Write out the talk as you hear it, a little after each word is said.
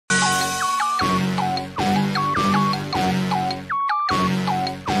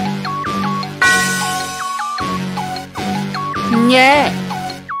Yeah.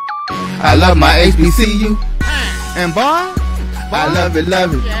 I love my HBCU. And boy, I love it,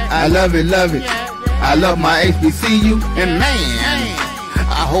 love it. I love it, love it. I love my HBCU. And man,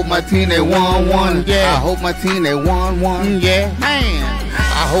 I hope my team they won one. Yeah. I hope my team they won one. Yeah. Man,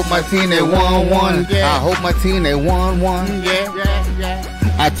 I hope my team they won one. I hope my team they won one. Yeah.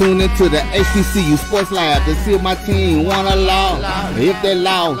 I tune into the HBCU Sports Lab to see if my team won or lost. If they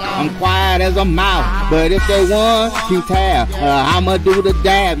lost, I'm quiet as a mouse. But if they won, keep tab. I'ma do the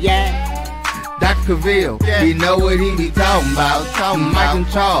dab, yeah. Dr. Cavil, he know what he be talking about. Mike and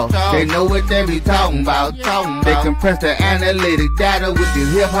Charles, they know what they be talking about. They compress the analytic data with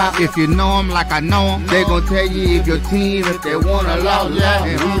this hip hop. If you know them like I know them, they gon' tell you if your team, if they won or lost,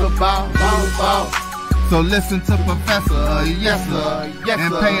 and who the ball. So listen to Professor, yes sir,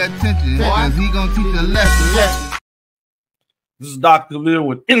 and pay attention, cause he gonna teach a lesson. Yes. This is Dr. Cavil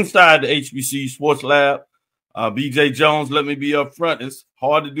with Inside the HBCU Sports Lab. BJ Jones, let me be up front. It's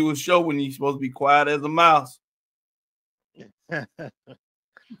hard to do a show when you're supposed to be quiet as a mouse.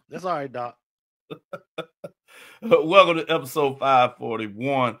 That's all right, Doc. Welcome to episode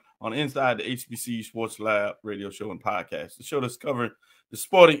 541 on Inside the HBCU Sports Lab radio show and podcast. The show that's covering the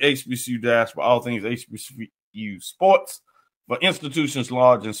sporting HBCU dash for all things HBCU sports for institutions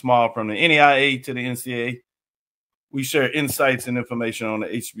large and small, from the NAIA to the NCAA. We share insights and information on the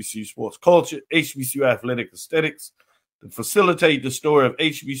HBCU sports culture, HBCU athletic aesthetics, to facilitate the story of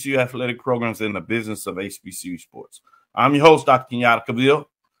HBCU athletic programs in the business of HBCU sports. I'm your host, Dr. Kenyatta Cavil.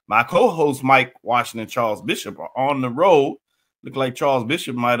 My co-host, Mike Washington, Charles Bishop, are on the road. Look like Charles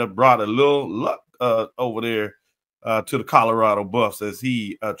Bishop might have brought a little luck over there to the Colorado Buffs as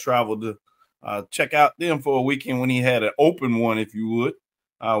he traveled to check out them for a weekend when he had an open one, if you would,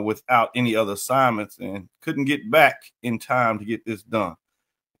 without any other assignments, and couldn't get back in time to get this done.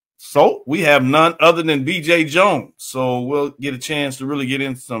 So we have none other than BJ Jones. So we'll get a chance to really get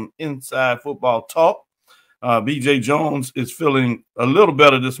into some inside football talk. BJ Jones is feeling a little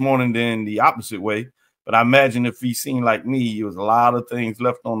better this morning than the opposite way, but I imagine if he seemed like me, there was a lot of things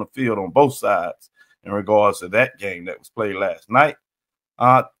left on the field on both sides in regards to that game that was played last night.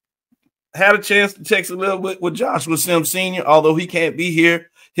 Had a chance to text a little bit with Joshua Sims Sr., although he can't be here.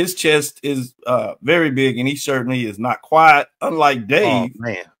 His chest is very big, and he certainly is not quiet, unlike Dave,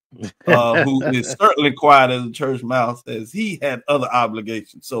 who is certainly quiet as a church mouse, as he had other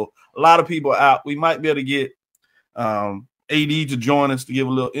obligations. So a lot of people out. We might be able to get AD to join us to give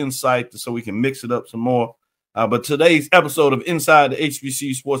a little insight so we can mix it up some more. But today's episode of Inside the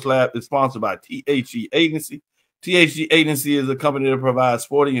HBCU Sports Lab is sponsored by THE Agency. THE Agency is a company that provides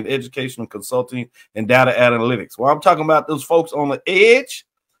sporting and educational consulting and data analytics. Well, I'm talking about those folks on the edge.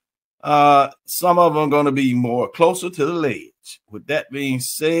 Some of them are going to be more closer to the ledge. With that being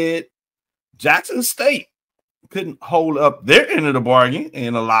said, Jackson State couldn't hold up their end of the bargain,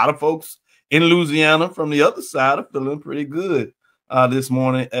 and a lot of folks in Louisiana from the other side are feeling pretty good this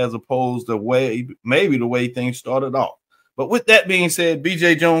morning, as opposed to maybe the way things started off. But with that being said,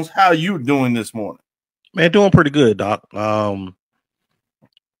 BJ Jones, how are you doing this morning? Man, doing pretty good, Doc. A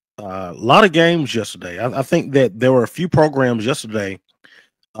lot of games yesterday. I think that there were a few programs yesterday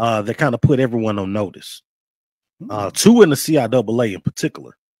that kind of put everyone on notice. Two in the CIAA in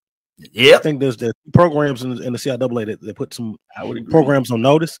particular. Yeah, I think there's programs in the CIAA that put some programs on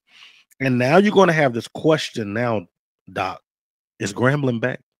notice. And now you're going to have this question now, Doc. Is Grambling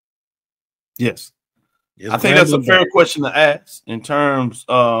back? Yes. I think that's a fair question to ask in terms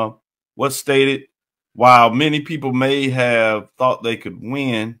of what's stated. While many people may have thought they could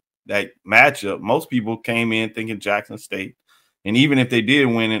win that matchup, most people came in thinking Jackson State. And even if they did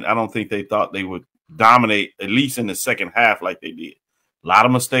win it, I don't think they thought they would dominate, at least in the second half like they did. A lot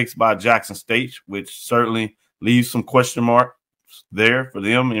of mistakes by Jackson State, which certainly leaves some question marks there for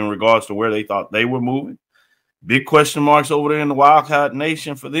them in regards to where they thought they were moving. Big question marks over there in the Wildcat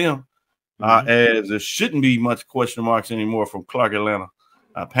Nation for them, as there shouldn't be much question marks anymore from Clark Atlanta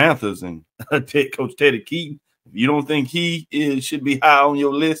Panthers and Coach Teddy Keaton. If you don't think he should be high on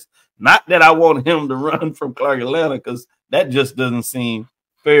your list, not that I want him to run from Clark Atlanta, because that just doesn't seem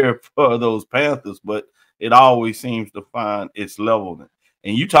fair for those Panthers, but it always seems to find its level.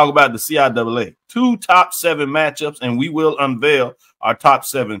 And you talk about the CIAA, 2 top 7 matchups, and we will unveil our top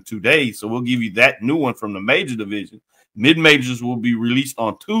 7 today. So we'll give you that new one from the major division. Mid-majors will be released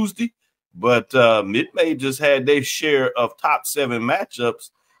on Tuesday, but mid-majors had their share of top 7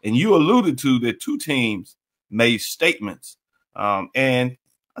 matchups, and you alluded to that 2 teams made statements. And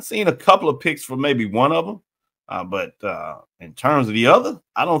I've seen a couple of picks for maybe one of them, but in terms of the other,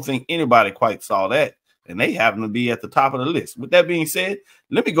 I don't think anybody quite saw that. And they happen to be at the top of the list. With that being said,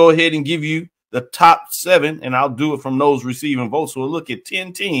 let me go ahead and give you the top 7, and I'll do it from those receiving votes. So we'll look at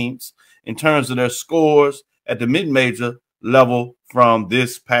 10 teams in terms of their scores at the mid-major level from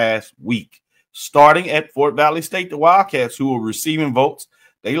this past week. Starting at Fort Valley State, the Wildcats, who were receiving votes,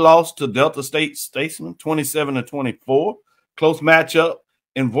 they lost to Delta State Statesman 27-24. Close matchup.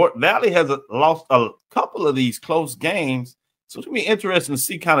 And Fort Valley has lost a couple of these close games. So it's going to be interesting to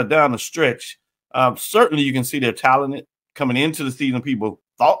see kind of down the stretch. Certainly you can see they're talented. Coming into the season, people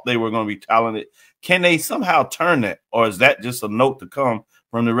thought they were going to be talented. Can they somehow turn that? Or is that just a note to come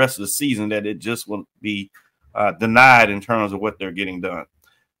from the rest of the season that it just won't be denied in terms of what they're getting done?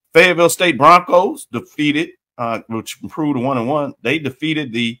 Fayetteville State Broncos defeated, which improved to 1-1. They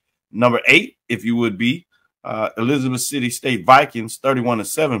defeated the number 8, if you would be, Elizabeth City State Vikings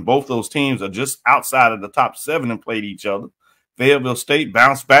 31-7. Both those teams are just outside of the top 7 and played each other. Fayetteville State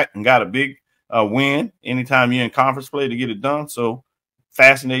bounced back and got a big win anytime you're in conference play to get it done. So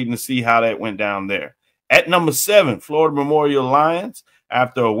fascinating to see how that went down there. At number 7, Florida Memorial Lions,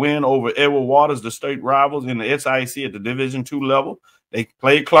 after a win over Edward Waters, the state rivals in the SIAC at the Division II level. They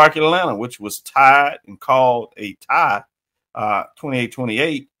played Clark Atlanta, which was tied and called a tie,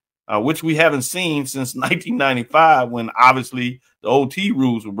 28-28, which we haven't seen since 1995 when obviously the OT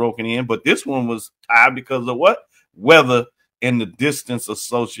rules were broken in. But this one was tied because of what? Weather and the distance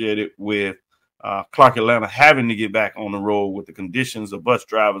associated with Clark Atlanta having to get back on the road with the conditions of bus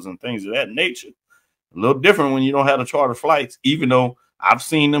drivers and things of that nature. A little different when you don't have the charter flights, even though I've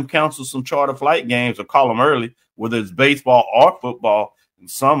seen them cancel some charter flight games or call them early, whether it's baseball or football, and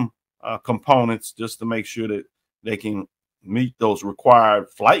some components just to make sure that they can meet those required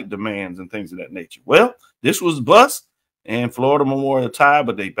flight demands and things of that nature. Well, this was bust, and Florida Memorial tied,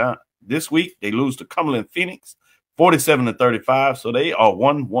 but this week they lose to Cumberland Phoenix 47-35. So they are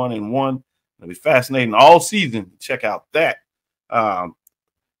 1-1-1. It'll be fascinating all season to check out that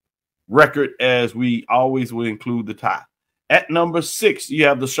record, as we always will include the tie. At number 6, you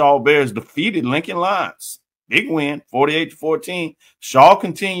have the Shaw Bears defeated Lincoln Lions. Big win, 48-14. Shaw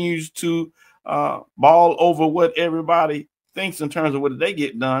continues to ball over what everybody thinks in terms of what they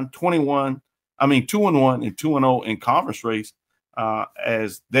get done. 2-1 and 2-0 in conference race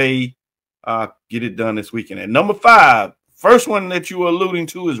as they get it done this weekend. At number 5, first one that you were alluding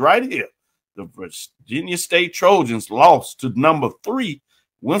to is right here. The Virginia State Trojans lost to number 3,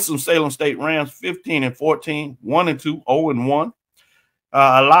 Winston-Salem State Rams 15-14, 1-2, 0-1.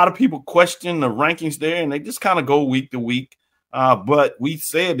 A lot of people question the rankings there, and they just kind of go week to week. But we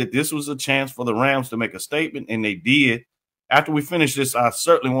said that this was a chance for the Rams to make a statement, and they did. After we finish this, I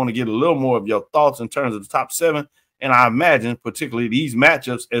certainly want to get a little more of your thoughts in terms of the top 7. And I imagine particularly these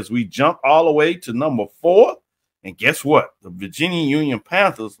matchups as we jump all the way to number 4. And guess what? The Virginia Union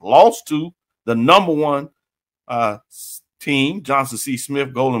Panthers lost to the number 1 team, Johnson C.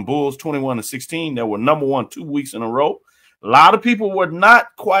 Smith Golden Bulls, 21-16. They were number 1 2 weeks in a row. A lot of people were not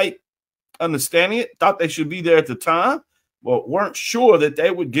quite understanding it, thought they should be there at the time, but weren't sure that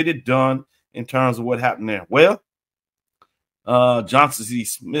they would get it done in terms of what happened there. Well, Johnson C.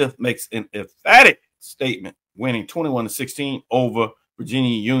 Smith makes an emphatic statement, winning 21-16 over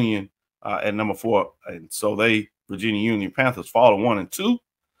Virginia Union at number 4. And so Virginia Union Panthers fall to 1-2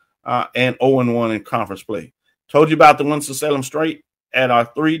 and 0-1 in conference play. Told you about the Winston-Salem State at our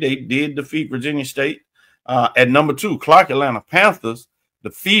 3. They did defeat Virginia State. At number 2, Clark Atlanta Panthers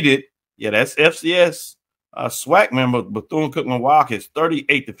defeated, that's FCS SWAC member Bethune-Cookman Wildcats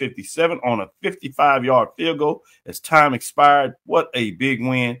 38-57 on a 55-yard field goal as time expired. What a big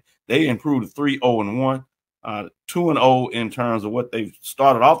win. They improved to 3-0-1, 2-0 in terms of what they've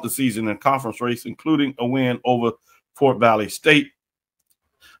started off the season in conference race, including a win over Fort Valley State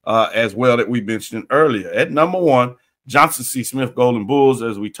as well that we mentioned earlier. At number 1, Johnson C. Smith Golden Bulls,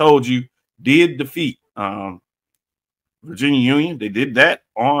 as we told you, did defeat Virginia Union. They did that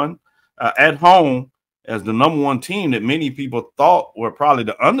on at home as the number 1 team that many people thought were probably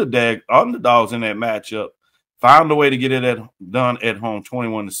the underdogs in that matchup. Found a way to get it done at home,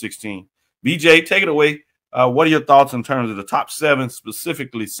 21-16. BJ, take it away. What are your thoughts in terms of the top 7,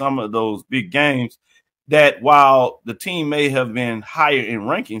 specifically some of those big games that while the team may have been higher in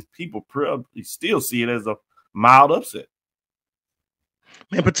rankings, people probably still see it as a mild upset?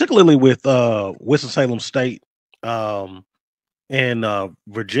 And particularly with Winston-Salem State and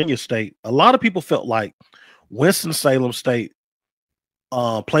Virginia State, a lot of people felt like Winston-Salem State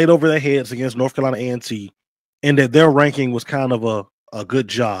played over their heads against North Carolina A&T, and that their ranking was kind of a good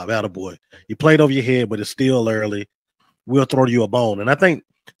job. Attaboy. You played over your head, but it's still early. We'll throw you a bone. And I think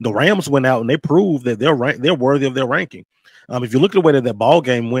the Rams went out and they proved that they're worthy of their ranking. If you look at the way that ball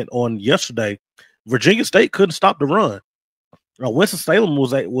game went on yesterday, Virginia State couldn't stop the run. Winston-Salem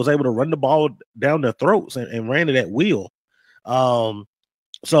was able to run the ball down their throats and ran it at will.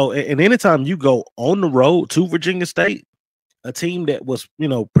 So, and anytime you go on the road to Virginia State, a team that was,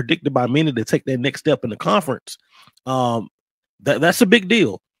 predicted by many to take that next step in the conference, that's a big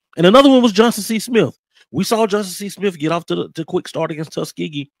deal. And another one was Johnson C. Smith. We saw Johnson C. Smith get off to the quick start against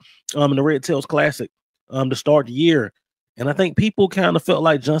Tuskegee in the Red Tails Classic to start the year. And I think people kind of felt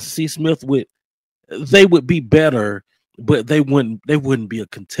like Johnson C. Smith would be better, but they wouldn't be a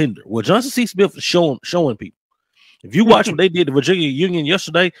contender. Well, Johnson C. Smith is showing people. If you watch what they did to Virginia Union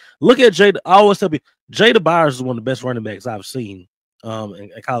yesterday, look at Jada. I always tell people, Jada Byers is one of the best running backs I've seen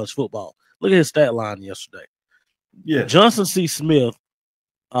in college football. Look at his stat line yesterday. Yeah, Johnson C. Smith.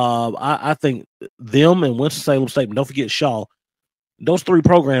 I think them and Winston-Salem State, and don't forget Shaw, those three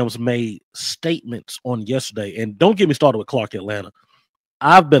programs made statements on yesterday. And don't get me started with Clark Atlanta.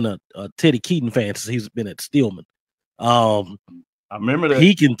 I've been a Teddy Keaton fan since he's been at Stillman. I remember that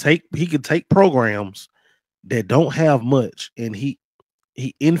he can take programs that don't have much, and he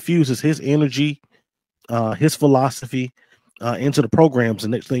infuses his energy, his philosophy into the programs,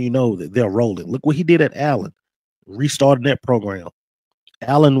 and next thing you know, that they're rolling. Look what he did at Allen, restarting that program.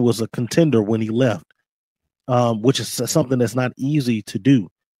 Allen was a contender when he left, which is something that's not easy to do.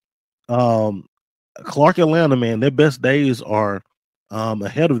 Clark Atlanta, man, their best days are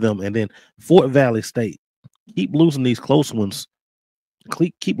ahead of them, and then Fort Valley State. Keep losing these close ones.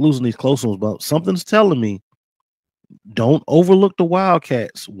 Keep losing these close ones, but something's telling me don't overlook the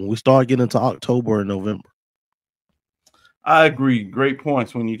Wildcats when we start getting into October and November. I agree. Great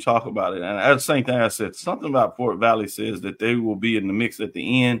points when you talk about it. And that's the same thing I said. Something about Fort Valley says that they will be in the mix at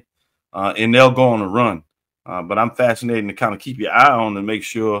the end, and they'll go on a run. But I'm fascinated to kind of keep your eye on and make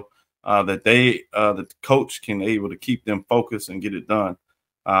sure that the coach can able to keep them focused and get it done.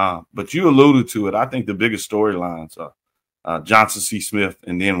 But you alluded to it. I think the biggest storylines are Johnson C. Smith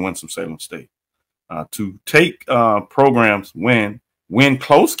and then Winston-Salem State. To take programs, win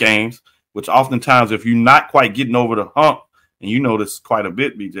close games, which oftentimes if you're not quite getting over the hump, and you know this quite a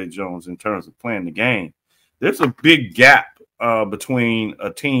bit, B.J. Jones, in terms of playing the game, there's a big gap between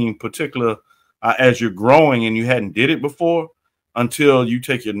a team, particular as you're growing and you hadn't did it before, until you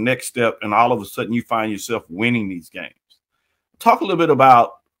take your next step and all of a sudden you find yourself winning these games. Talk a little bit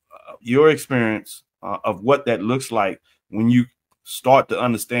about your experience of what that looks like when you start to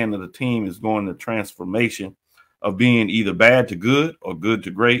understand that the team is going the transformation of being either bad to good or good to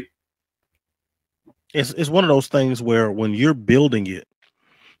great. It's one of those things where when you're building it,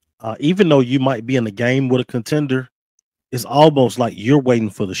 even though you might be in the game with a contender, it's almost like you're waiting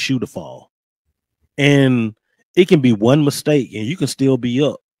for the shoe to fall. And it can be one mistake and you can still be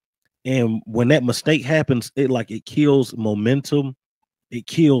up. And when that mistake happens, it kills momentum. It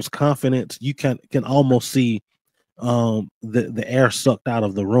kills confidence. You can almost see the air sucked out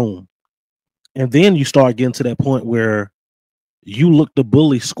of the room. And then you start getting to that point where you look the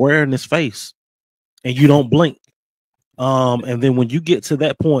bully square in his face and you don't blink. And then when you get to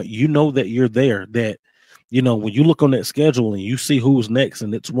that point, you know that you're there, that, when you look on that schedule and you see who's next,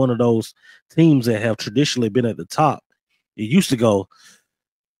 and it's one of those teams that have traditionally been at the top, it used to go,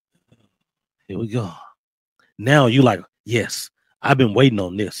 here we go. Now you like, yes, I've been waiting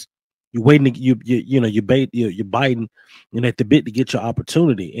on this. You're waiting, you're biting at the bit to get your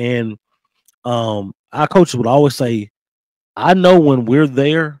opportunity. And our coaches would always say, I know when we're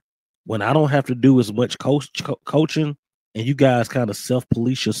there, when I don't have to do as much coaching and you guys kind of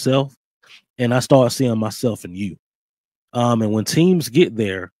self-police yourself, and I start seeing myself in you. And when teams get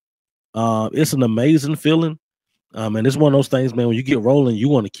there, it's an amazing feeling. And it's one of those things, man, when you get rolling, you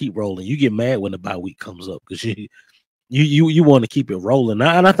want to keep rolling. You get mad when the bye week comes up because you want to keep it rolling.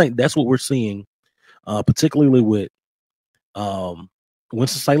 And I think that's what we're seeing, particularly with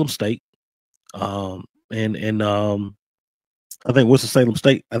Winston-Salem State. I think Winston-Salem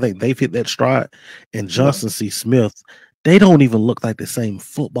State, I think they've hit that stride. And Johnson C. Smith, they don't even look like the same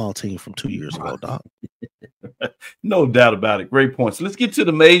football team from 2 years ago, Doc. No doubt about it. Great points. Let's get to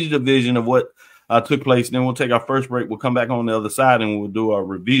the major division of what took place. And then we'll take our first break. We'll come back on the other side and we'll do our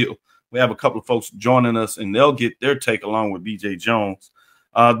reveal. We have a couple of folks joining us, and they'll get their take along with B.J. Jones.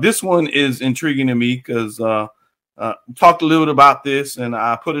 This one is intriguing to me because talked a little bit about this, and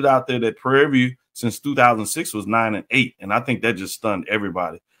I put it out there that Prairie View since 2006 was 9-8, and I think that just stunned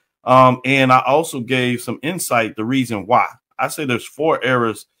everybody. And I also gave some insight, the reason why. I say there's 4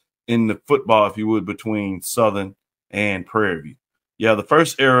 errors in the football, if you would, between Southern and Prairie View. Yeah, the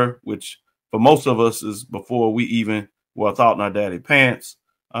first error, which for most of us is before we even were thought in our daddy pants.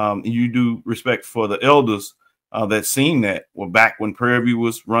 You do respect for the elders that seen that were back when Prairie View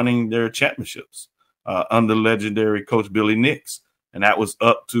was running their championships. under legendary Coach Billy Nix. And that was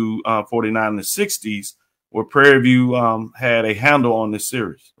up to 49 in the 60s, where Prairie View had a handle on this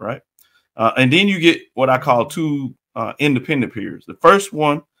series, right? And then you get what I call two independent periods. The first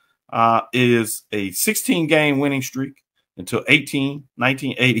one is a 16-game winning streak until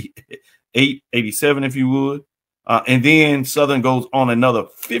 1988, 87, if you would. And then Southern goes on another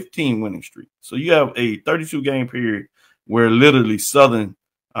 15 winning streak. So you have a 32-game period where literally Southern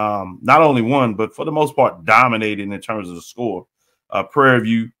not only won, but for the most part dominated in terms of the score. Prairie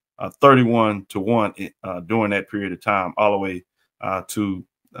View 31-1 during that period of time, all the way to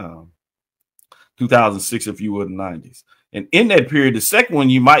 2006, if you would, the 90s. And in that period, the second one,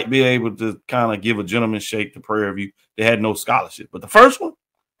 you might be able to kind of give a gentleman's shake to Prairie View. They had no scholarship. But the first one,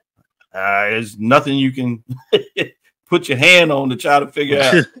 there's nothing you can put your hand on to try to figure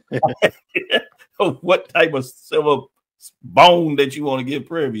out what type of silver bone that you want to give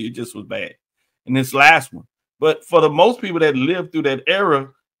Prairie View. It just was bad. And this last one. But for the most people that lived through that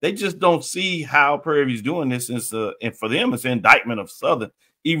era, they just don't see how Prairie View's doing this. And for them, it's an indictment of Southern,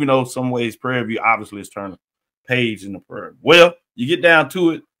 even though some ways Prairie View obviously is turning page in the Prairie. Well, you get down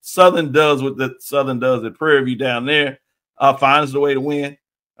to it. Southern does what the Southern does at Prairie View down there, finds the way to win.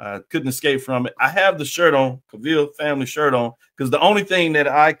 Couldn't escape from it. I have the shirt on, Cavil family shirt on, because the only thing that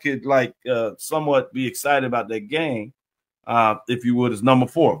I could somewhat be excited about that game, if you would, is number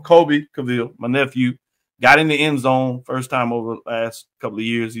 4, Kobe Cavil, my nephew. Got in the end zone first time over the last couple of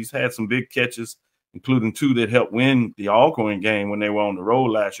years. He's had some big catches, including 2 that helped win the Alcorn game when they were on the road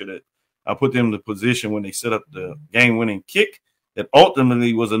last year, that put them in the position when they set up the game-winning kick that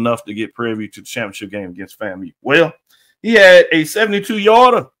ultimately was enough to get Prairie View to the championship game against FAMU. Well, he had a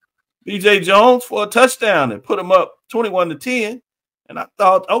 72-yarder, B.J. Jones, for a touchdown and put him up 21-10. And I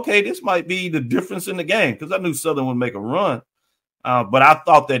thought, okay, this might be the difference in the game, because I knew Southern would make a run. But I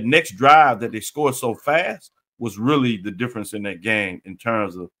thought that next drive that they scored so fast was really the difference in that game in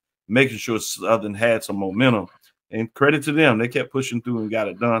terms of making sure Southern had some momentum. And credit to them. They kept pushing through and got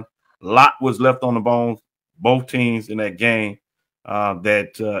it done. A lot was left on the bones, both teams in that game,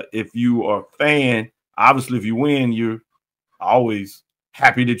 if you are a fan, obviously if you win, you're always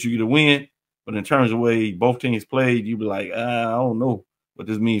happy that you get a win. But in terms of the way both teams played, you'd be like, I don't know what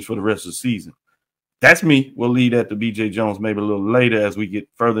this means for the rest of the season. That's me. We'll leave that to B.J. Jones maybe a little later as we get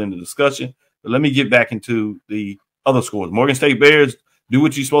further into discussion. But let me get back into the other scores. Morgan State Bears do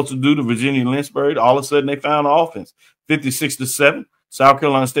what you're supposed to do to Virginia Lynchburg. All of a sudden, they found offense. 56-7. South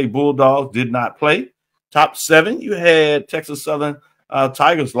Carolina State Bulldogs did not play. Top 7, you had Texas Southern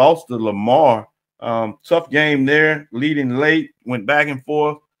Tigers lost to Lamar. Tough game there, leading late, went back and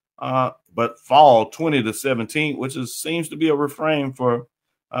forth, but fall 20-17, which seems to be a refrain for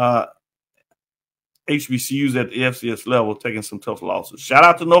HBCUs at the FCS level, taking some tough losses. Shout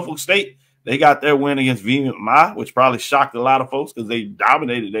out to Norfolk State. They got their win against VMI, which probably shocked a lot of folks because they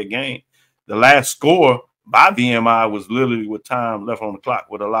dominated that game. The last score by VMI was literally with time left on the clock,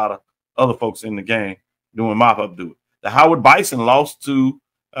 with a lot of other folks in the game doing mop-up duty. The Howard Bison lost to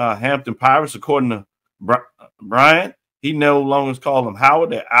Hampton Pirates, according to Brian. He no longer calls them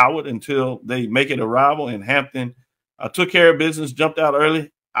Howard. They're Howard until they make it a rival. And Hampton took care of business, jumped out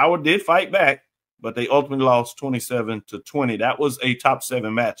early. Howard did fight back, but they ultimately lost 27-20. That was a top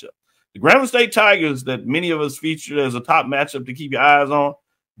 7 matchup. The Grambling State Tigers, that many of us featured as a top matchup to keep your eyes on,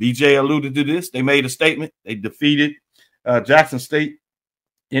 BJ alluded to this. They made a statement. They defeated Jackson State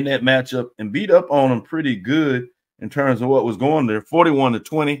in that matchup and beat up on them pretty good in terms of what was going there.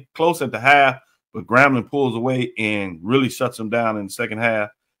 41-20, close at the half, but Grambling pulls away and really shuts them down in the second half,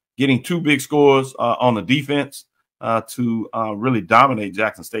 getting 2 big scores on the defense to really dominate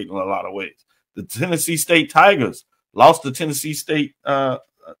Jackson State in a lot of ways. The Tennessee State Tigers lost to Tennessee State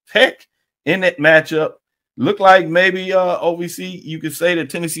Tech in that matchup. Looked like maybe OVC, you could say that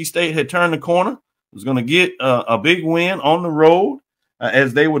Tennessee State had turned the corner, was going to get a big win on the road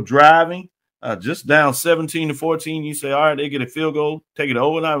as they were driving just down 17-14. You say, all right, they get a field goal, take it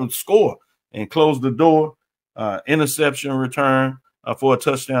overtime and score and close the door. Interception return for a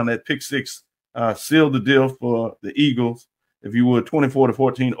touchdown. That pick 6 sealed the deal for the Eagles, if you would,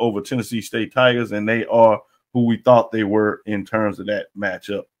 24-14 over Tennessee State Tigers, and they are who we thought they were in terms of that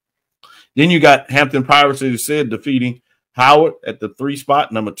matchup. Then you got Hampton Pirates, as you said, defeating Howard at the 3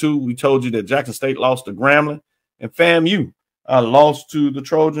 spot. Number 2, we told you that Jackson State lost to Grambling, and FAMU lost to the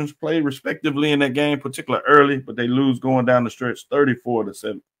Trojans, played respectively in that game, particularly early, but they lose going down the stretch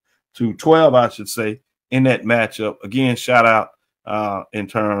 34-12, I should say, in that matchup. Again, shout out in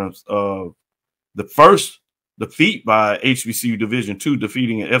terms of the first defeat by HBCU Division II,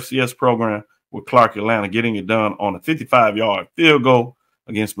 defeating an FCS program with Clark Atlanta, getting it done on a 55-yard field goal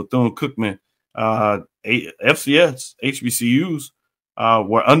against Bethune-Cookman FCS HBCUs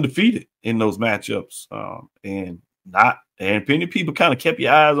were undefeated in those matchups, and many people kind of kept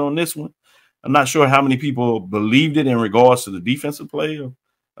your eyes on this one. I'm not sure how many people believed it in regards to the defensive play of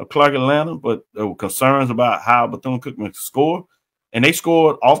Clark Atlanta, but there were concerns about how Bethune-Cookman could score, and they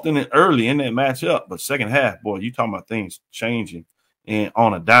scored often and early in that matchup. But second half, boy, you talking about things changing and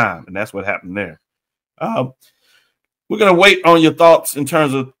on a dime, and that's what happened there. We're gonna wait on your thoughts in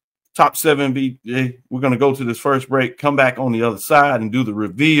terms of top 7 BJ. We're gonna go to this first break, come back on the other side, and do the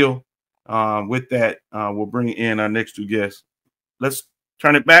reveal. With that, we'll bring in our next 2 guests. Let's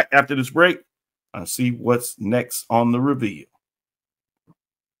turn it back after this break and see what's next on the reveal.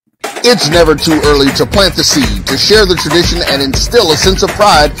 It's never too early to plant the seed, to share the tradition, and instill a sense of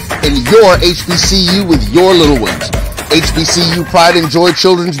pride in your HBCU with your little ones. HBCU Pride and Joy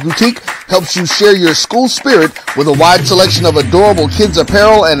Children's Boutique helps you share your school spirit with a wide selection of adorable kids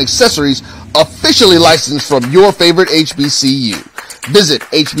apparel and accessories officially licensed from your favorite HBCU. Visit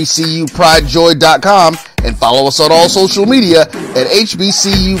hbcupridejoy.com and follow us on all social media at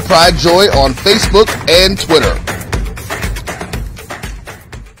HBCU Pride Joy on Facebook and Twitter.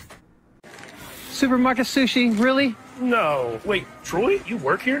 Supermarket sushi, really? No. Wait, Troy, you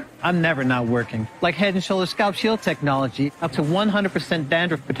work here? I'm never not working. Like Head & Shoulders Scalp Shield technology, up to 100%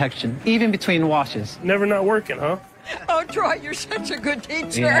 dandruff protection, even between washes. Never not working, huh? Oh, Troy, you're such a good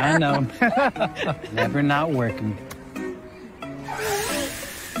teacher. Yeah, I know. Never not working.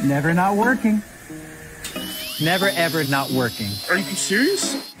 Never not working. Never ever not working. Are you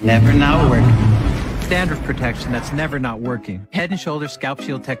serious? Never not working. Dandruff protection that's never not working. Head & Shoulders Scalp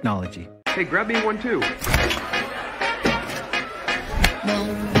Shield technology. Hey, grab me one too.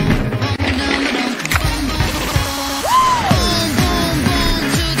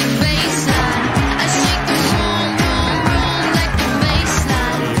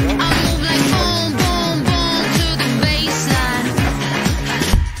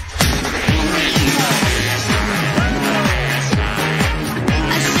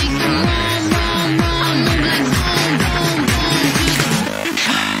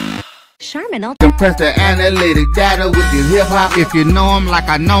 Press the analytic data with your hip hop. If you know them like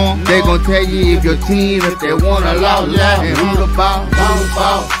I know them, they gon' tell you if your team, if they wanna law, and who the ball.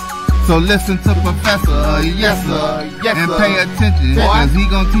 So listen to Professor, yes sir, and pay attention, cause he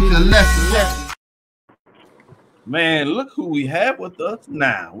gon' teach a lesson. Man, look who we have with us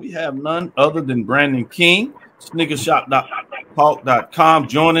now. We have none other than Brandon King, sneakershop.talk.com,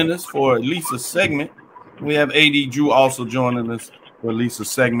 joining us for at least a segment. We have AD Drew also joining us for at least a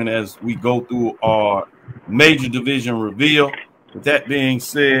segment as we go through our major division reveal. With that being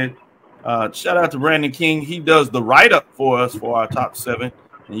said, shout out to Brandon King. He does the write-up for us for our top 7,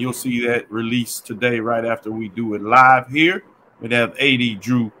 and you'll see that released today right after we do it live here. We have AD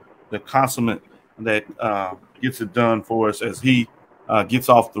Drew, the consummate that gets it done for us as he gets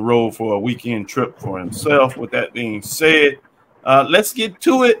off the road for a weekend trip for himself. With that being said, let's get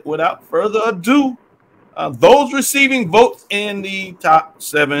to it without further ado. Those receiving votes in the top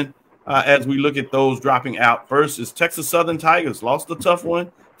 7, as we look at those dropping out. First is Texas Southern Tigers. Lost a tough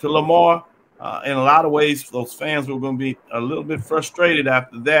one to Lamar. In a lot of ways, those fans were going to be a little bit frustrated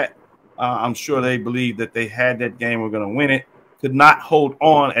after that. I'm sure they believed that they had that game, were going to win it. Could not hold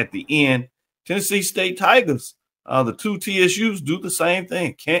on at the end. Tennessee State Tigers, the 2 TSUs do the same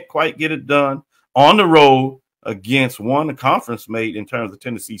thing. Can't quite get it done on the road against one the conference mate in terms of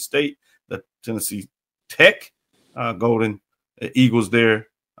Tennessee State. The Tennessee Tech Golden Eagles there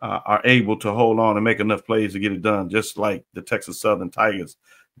are able to hold on and make enough plays to get it done, just like the Texas Southern Tigers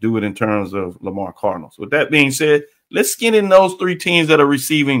do it in terms of Lamar Cardinals. With that being said, let's get in those 3 teams that are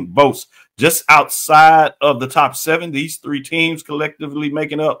receiving votes. Just outside of the top 7, these 3 teams collectively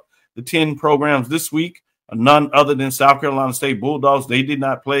making up the 10 programs this week, none other than South Carolina State Bulldogs. They did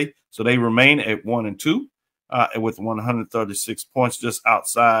not play, so they remain at 1-2 with 136 points, just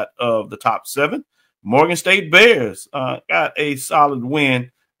outside of the top 7. Morgan State Bears got a solid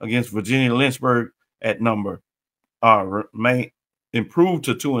win against Virginia Lynchburg at number improved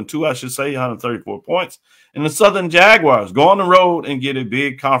to 2-2, I should say, 134 points. And the Southern Jaguars go on the road and get a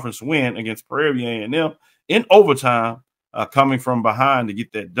big conference win against Prairie A&M in overtime, coming from behind to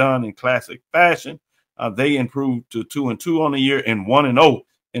get that done in classic fashion. They improved to 2-2 on the year and 1-0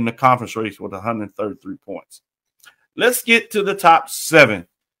 in the conference race with 133 points. Let's get to the top 7.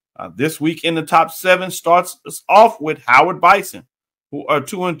 This week in the top 7 starts us off with Howard Bison, who are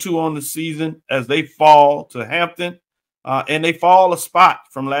 2-2 on the season as they fall to Hampton. And they fall a spot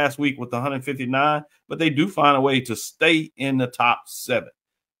from last week with 159, but they do find a way to stay in the top 7.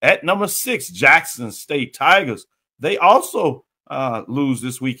 At number 6, Jackson State Tigers. They also lose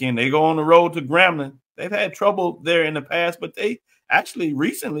this weekend. They go on the road to Grambling. They've had trouble there in the past, but they actually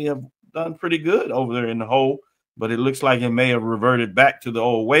recently have done pretty good over there in the hole. But it looks like it may have reverted back to the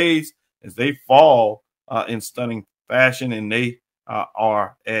old ways as they fall in stunning fashion, and they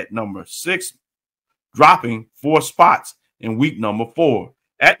are at number 6, dropping 4 spots in week number 4.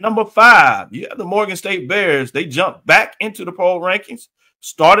 At number 5, you have the Morgan State Bears. They jumped back into the poll rankings,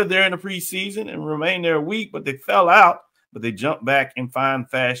 started there in the preseason and remained there a week, but they fell out. But they jumped back in fine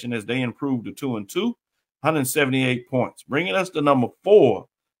fashion as they improved to 2-2, 178 points, bringing us to number 4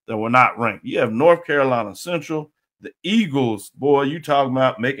 that were not ranked. You have North Carolina Central. The Eagles, boy, you talking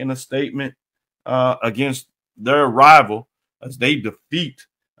about making a statement against their rival as they defeat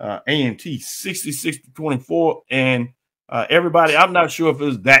A&T 66-24. And everybody, I'm not sure if it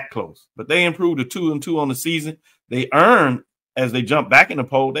was that close, but they improved to 2-2 on the season. They earned, as they jump back in the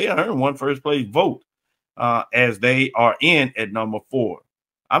poll, they earned one first-place vote as they are in at number 4.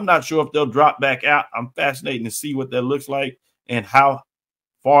 I'm not sure if they'll drop back out. I'm fascinated to see what that looks like and how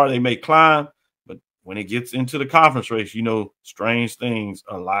far they may climb. But when it gets into the conference race, you know, strange things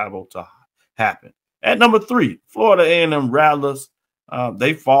are liable to happen. At number 3, Florida A&M Rattlers.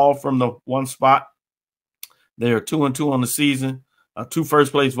 They fall from the 1 spot. They are 2-2 on the season. 2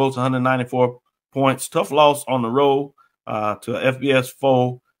 first-place votes, 194 points. Tough loss on the road to a FBS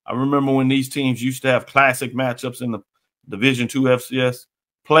foe. I remember when these teams used to have classic matchups in the Division II FCS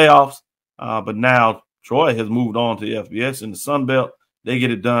playoffs, but now Troy has moved on to the FBS in the Sun Belt. They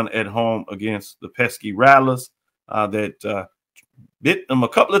get it done at home against the pesky Rattlers that bit them a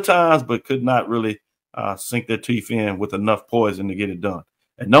couple of times, but could not really sink their teeth in with enough poison to get it done.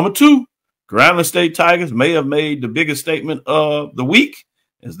 At number 2, Grambling State Tigers may have made the biggest statement of the week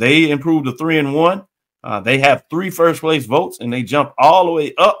as they improved to 3-1. They have 3 first-place votes, and they jump all the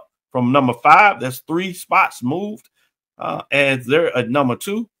way up from number 5. That's 3 spots moved as they're at number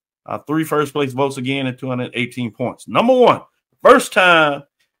 2. 3 first-place votes again at 218 points. Number 1, first time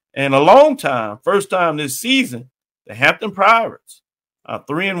in a long time, first time this season, the Hampton Pirates,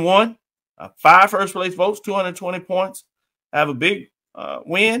 3-1, 5 first-place votes, 220 points, have a big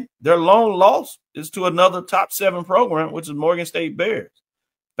win. Their lone loss is to another top 7 program, which is Morgan State Bears.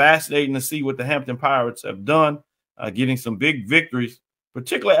 Fascinating to see what the Hampton Pirates have done, getting some big victories,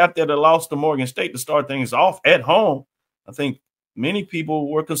 particularly after they lost to Morgan State to start things off at home. I think many people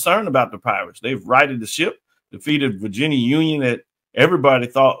were concerned about the Pirates. They've righted the ship, defeated Virginia Union that everybody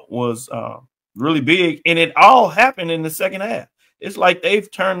thought was really big, and it all happened in the second half. It's like they've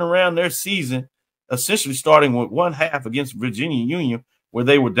turned around their season, essentially starting with 1 half against Virginia Union, where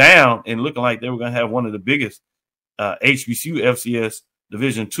they were down and looking like they were going to have one of the biggest HBCU FCS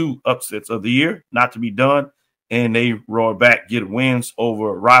Division II upsets of the year, not to be done. And they roar back, get wins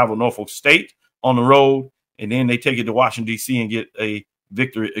over rival Norfolk State on the road, and then they take it to Washington, D.C. and get a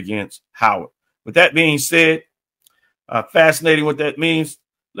victory against Howard. With that being said, fascinating what that means.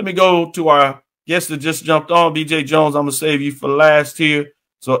 Let me go to our guest that just jumped on, BJ Jones. I'm going to save you for last here.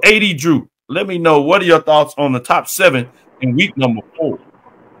 So, AD Drew, let me know, what are your thoughts on the top 7 in week number 4?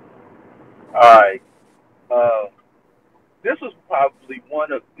 All right. This was probably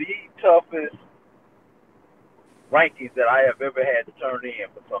one of the toughest rankings that I have ever had to turn in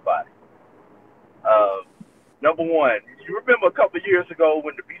for somebody. Number 1, you remember a couple of years ago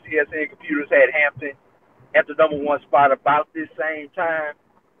when the BCSN computers had Hampton at the number 1 spot about this same time?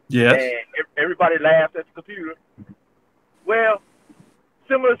 Yes. And everybody laughed at the computer. Well,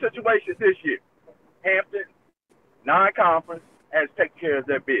 similar situation this year. Hampton, non-conference, has taken care of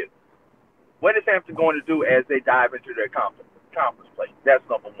their business. What is Hampton going to do as they dive into their conference play? That's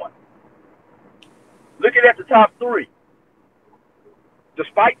number 1. Looking at the top 3,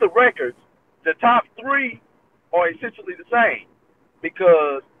 despite the records, the top 3 are essentially the same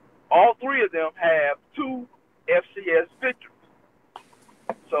because all 3 of them have 2 FCS victories.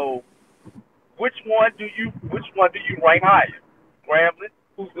 So, which one do you rank higher? Grambling,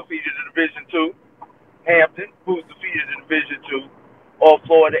 who's defeated in Division II, Hampton, who's defeated in Division II, or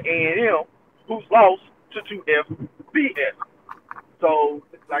Florida A&M, who's lost to 2 FBS. So,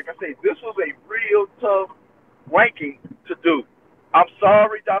 like I say, this was a real tough ranking to do. I'm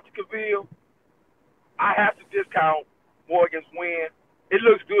sorry, Dr. Cavil. I have to discount Morgan's win. It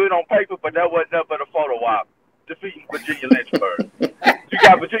looks good on paper, but that wasn't nothing but a photo op defeating Virginia Lynchburg. You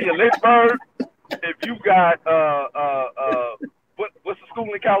got Virginia Lynchburg. If you got what's the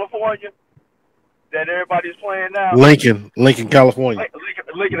school in California that everybody's playing now? Lincoln, California.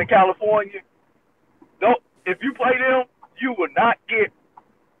 Lincoln in California. Don't, if you play them, you will not get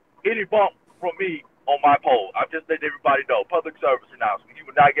any bump from me on my poll. I'm just letting everybody know. Public service announcement. You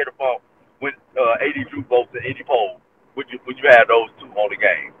will not get a bump when AD Drew votes in any poll when you have those two on the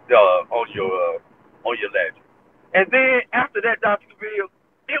game on your ledger. And then after that, Dr. Cavil,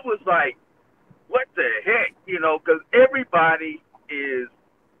 it was like, what the heck, because everybody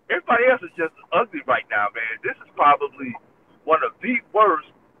else is just ugly right now, man. This is probably one of the worst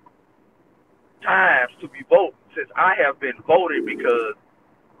times to be voting since I have been voting, because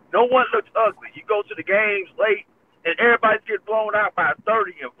no one looks ugly. You go to the games late, and everybody's getting blown out by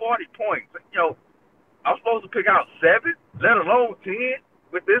 30 and 40 points. I'm supposed to pick out 7, let alone 10,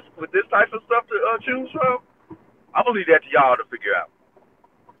 with this type of stuff to choose from. I'm gonna leave that to y'all to figure out.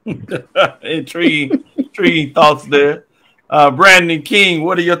 Intriguing thoughts there. Brandon King,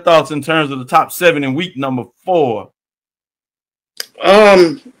 what are your thoughts in terms of the top 7 in week number 4?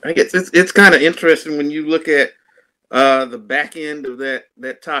 I guess it's kind of interesting when you look at the back end of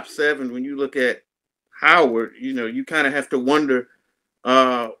that top 7. When you look at Howard, you kind of have to wonder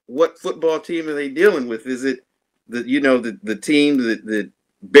what football team are they dealing with? Is it the team that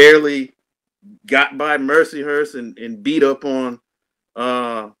barely got by Mercyhurst and beat up on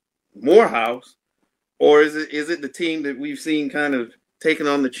Morehouse, or is it the team that we've seen kind of taking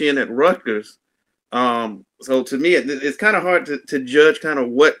on the chin at Rutgers? So to me, it's kind of hard to judge kind of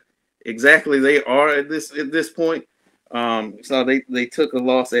what exactly they are at this point. So they took a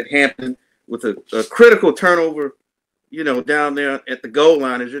loss at Hampton with a critical turnover, down there at the goal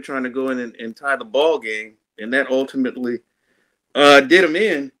line as you're trying to go in and tie the ball game, and that ultimately did them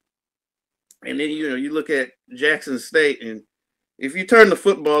in. And then you look at Jackson State, and if you turn the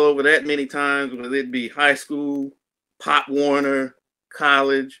football over that many times, whether it be high school, Pop Warner,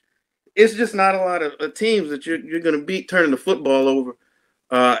 college, it's just not a lot of teams that you're going to beat turning the football over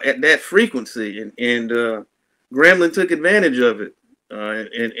at that frequency. And Grambling took advantage of it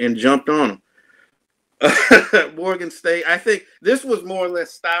and jumped on them. Morgan State, I think this was more or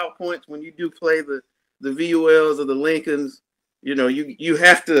less style points. When you do play the VULs or the Lincolns, you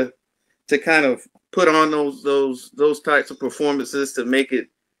have to kind of put on those types of performances to make it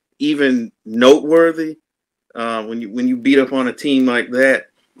even noteworthy. When you beat up on a team like that.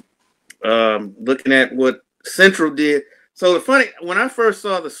 Looking at what Central did. So when I first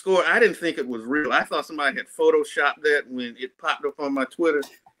saw the score, I didn't think it was real. I thought somebody had photoshopped that when it popped up on my Twitter.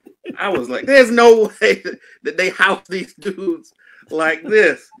 I was like, there's no way that they house these dudes like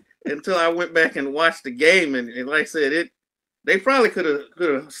this, until I went back and watched the game. And like I said, they probably could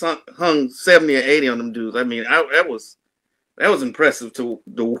have hung 70 or 80 on them dudes. I mean, that was impressive to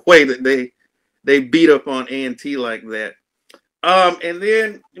the way that they beat up on A&T like that. And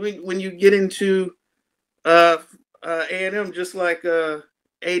then when you get into A&M, just like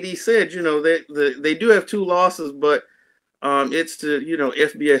AD said, they do have 2 losses, but it's to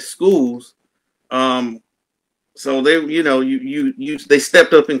FBS schools. So they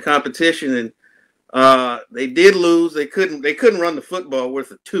stepped up in competition, and they did lose. They couldn't run the football worth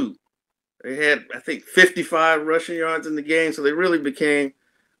of 2. They had, I think, 55 rushing yards in the game, so they really became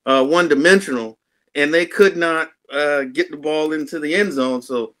one-dimensional, and they could not get the ball into the end zone.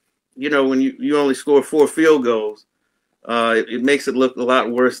 So, when you only score 4 field goals, it makes it look a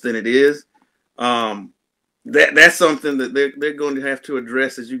lot worse than it is. That's something that they're going to have to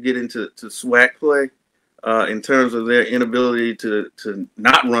address as you get into SWAC play, in terms of their inability to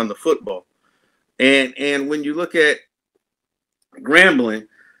not run the football. And when you look at Grambling,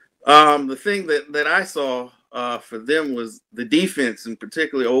 the thing that I saw for them was the defense, and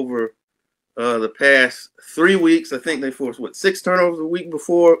particularly over the past 3 weeks. I think they forced 6 turnovers a week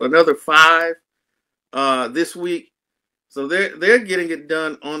before, another 5 this week. So they're getting it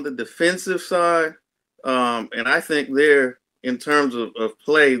done on the defensive side, and I think they're, in terms of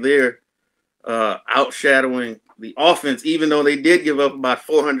play, they're outshadowing the offense, even though they did give up about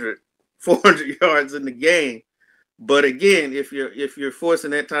 400 yards in the game. But again, if you're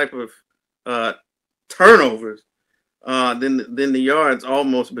forcing that type of turnovers, then the yards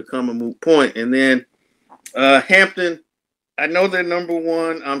almost become a moot point. And then Hampton, I know they're number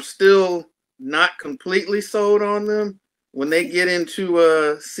 1. I'm still not completely sold on them. When they get into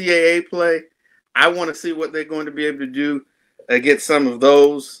CAA play, I want to see what they're going to be able to do against some of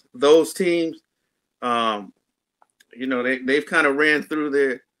those teams. They've kind of ran through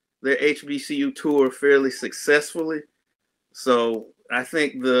their HBCU tour fairly successfully. So I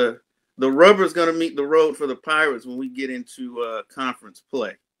think the rubber's going to meet the road for the Pirates when we get into conference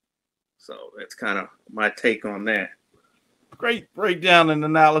play. So that's kind of my take on that. Great breakdown and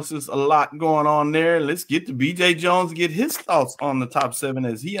analysis. A lot going on there. Let's get to BJ Jones, get his thoughts on the top 7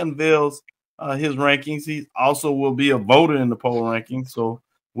 as he unveils his rankings. He also will be a voter in the poll rankings, so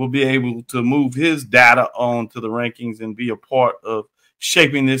we'll be able to move his data on to the rankings and be a part of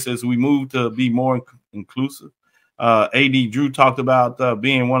shaping this as we move to be more inclusive. AD Drew talked about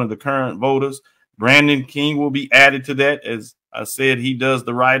being one of the current voters. Brandon King will be added to that. As I said, he does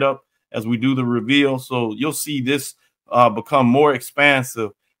the write-up as we do the reveal. So you'll see this become more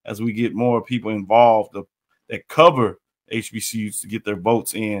expansive as we get more people involved that cover HBCUs to get their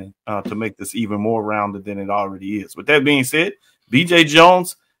votes in to make this even more rounded than it already is. With that being said, BJ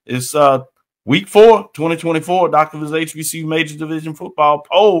Jones is week 4, 2024, Dr. Phil's HBCU Major Division Football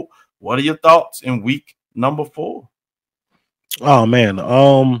poll. What are your thoughts in week number 4? Oh, man.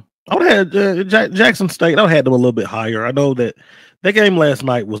 I would have had Jackson State. I would have had them a little bit higher. I know that game last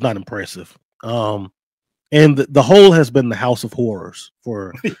night was not impressive. And the whole has been the house of horrors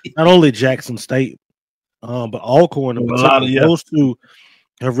for not only Jackson State, but Alcorn. Those two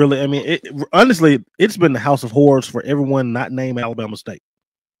have really, I mean, honestly, it's been the house of horrors for everyone not named Alabama State.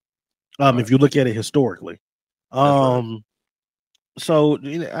 If you look at it historically. So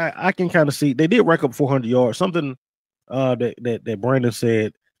I can kind of see they did rack up 400 yards, something that Brandon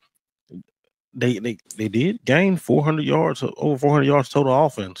said. They did gain 400 yards, over 400 yards total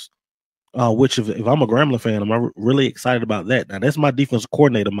offense, which if I'm a Grambling fan, I'm really excited about that. Now, that's my defensive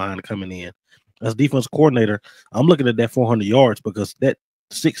coordinator mind coming in. As defensive coordinator, I'm looking at that 400 yards because that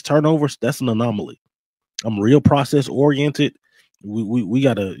 6 turnovers, that's an anomaly. I'm real process oriented. We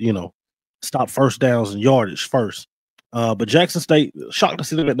got to, stop first downs and yardage first. But Jackson State, shocked to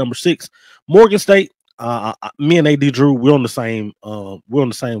see them at number 6. Morgan State, me and AD Drew, we're on the same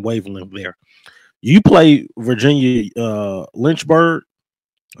wavelength there. You play Virginia Lynchburg,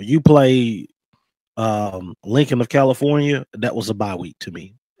 or you play Lincoln of California, that was a bye week to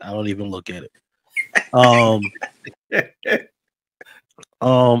me. I don't even look at it. I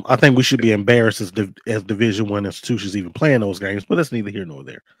think we should be embarrassed as Division I institutions even playing those games, but that's neither here nor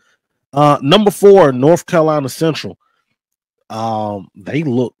there. Number 4, North Carolina Central. They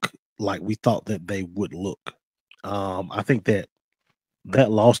look like we thought that they would look. I think that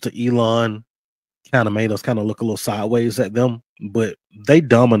loss to Elon kind of made us kind of look a little sideways at them, but they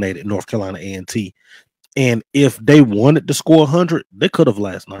dominated North Carolina A&T. And if they wanted to score 100, they could have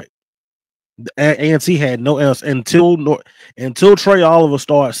last night. A&T had no else until Trey Oliver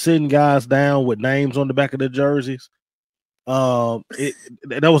started sitting guys down with names on the back of their jerseys. That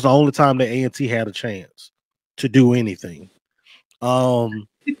was the only time that A&T had a chance to do anything.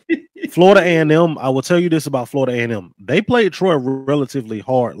 Florida A&M, I will tell you this about Florida A&M. They played Troy relatively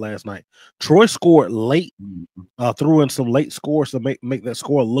hard last night. Troy scored late, threw in some late scores to make that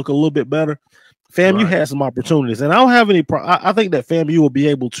score look a little bit better. FAMU had some opportunities, and I don't have any. I think that FAMU will be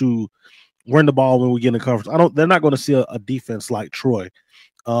able to run the ball when we get in the conference. They're not going to see a defense like Troy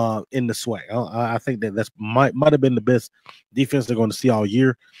in the SWAC. I think that might have been the best defense they're going to see all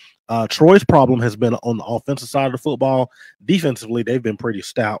year. Troy's problem has been on the offensive side of the football. Defensively, they've been pretty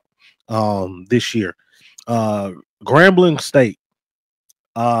stout this year. Grambling State,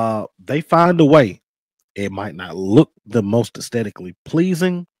 they find a way. It might not look the most aesthetically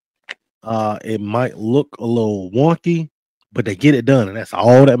pleasing. It might look a little wonky, but they get it done, and that's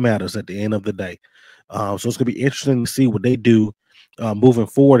all that matters at the end of the day. So it's going to be interesting to see what they do moving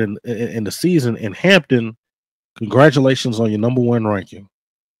forward in the season. In Hampton, congratulations on your number 1 ranking.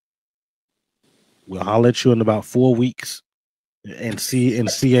 We'll holler at you in about 4 weeks and see in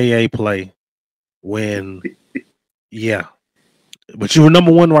CAA play when, yeah. But you were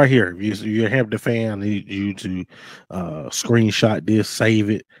number 1 right here. If you're a Hampton fan, I need you to screenshot this, save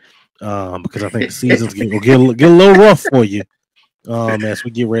it, because I think the season's going to get a little rough for you as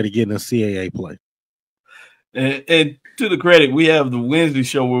we get ready to get into CAA play. And to the credit, we have the Wednesday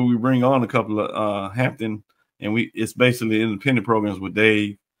show where we bring on a couple of Hampton, and it's basically independent programs with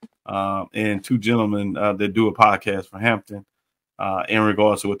Dave and 2 gentlemen that do a podcast for Hampton in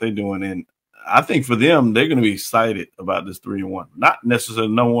regards to what they're doing. And I think for them, they're going to be excited about this 3-1, not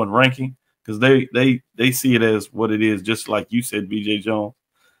necessarily number 1 ranking, because they see it as what it is, just like you said, BJ Jones.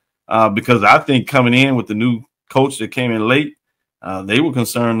 Because I think coming in with the new coach that came in late, they were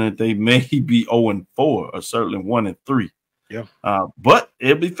concerned that they may be 0-4 or certainly 1-3. Yeah. But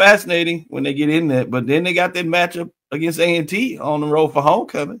it'll be fascinating when they get in there. But then they got that matchup against A&T on the road for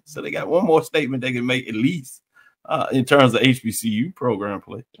homecoming. So they got one more statement they can make at least in terms of HBCU program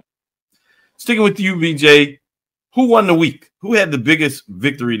play. Sticking with you, BJ, who won the week? Who had the biggest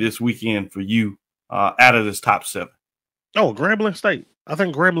victory this weekend for you out of this top 7? Oh, Grambling State. I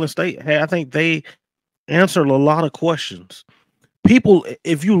think Grambling State I think they answered a lot of questions. People,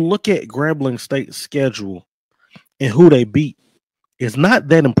 if you look at Grambling State's schedule and who they beat, it's not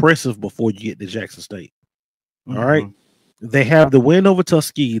that impressive before you get to Jackson State. All right. They have the win over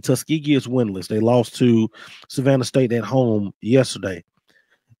Tuskegee. Tuskegee is winless. They lost to Savannah State at home yesterday.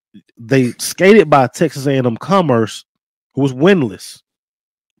 they skated by Texas A&M Commerce, who was winless.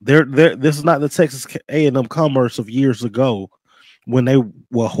 This is not the Texas A&M Commerce of years ago when they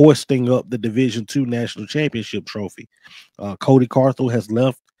were hoisting up the Division II National Championship trophy. Cody Carthel has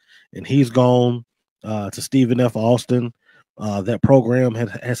left, and he's gone to Stephen F. Austin. That program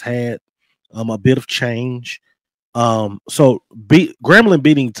has had a bit of change. So Grambling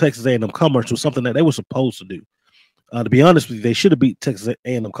beating Texas A&M Commerce was something that they were supposed to do. To be honest with you, they should have beat Texas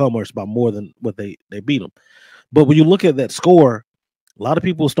A&M Commerce by more than what they beat them. But when you look at that score, a lot of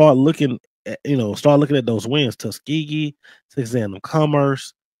people start looking at those wins. Tuskegee, Texas A&M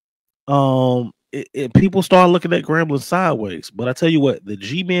Commerce. People start looking at Grambling sideways. But I tell you what, the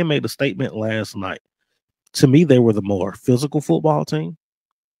G-Men made a statement last night. To me, they were the more physical football team.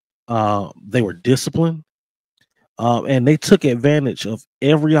 They were disciplined. And they took advantage of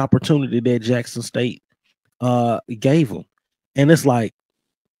every opportunity that Jackson State gave them. And it's like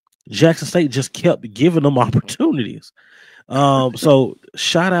Jackson State just kept giving them opportunities. So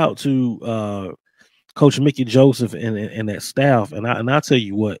shout out to Coach Mickey Joseph and that staff. And I tell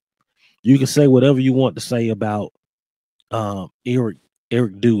you what, you can say whatever you want to say about Eric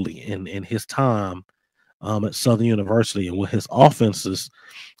Dooley and his time at Southern University and what his offenses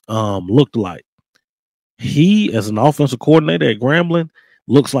looked like. He, as an offensive coordinator at Grambling,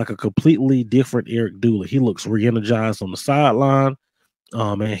 looks like a completely different Eric Dooley. He looks re-energized on the sideline.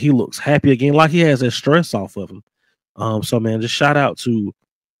 And he looks happy again, like he has that stress off of him. So, man, just shout out to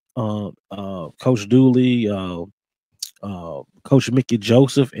Coach Dooley, Coach Mickey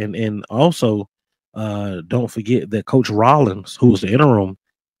Joseph, and also don't forget that Coach Rollins, who was the interim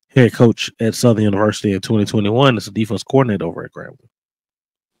head coach at Southern University in 2021, is the defense coordinator over at Grambling.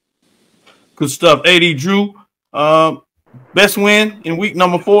 Good stuff. AD Drew, best win in week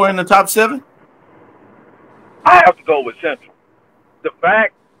number 4 in the top 7? I have to go with Central. The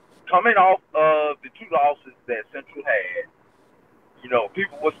fact, coming off of the 2 losses that Central had,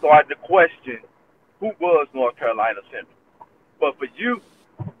 people were starting to question who was North Carolina Central. But for you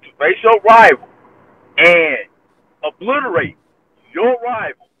to face your rival and obliterate your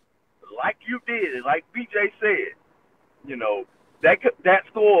rival like you did, and like BJ said, that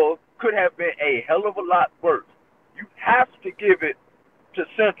score could have been a hell of a lot worse. You have to give it to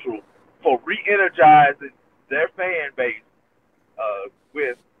Central for re-energizing their fan base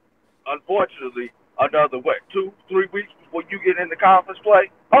with, unfortunately, another, 2-3 weeks before you get into conference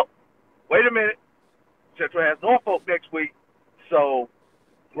play? Oh, wait a minute. Central has Norfolk next week. So,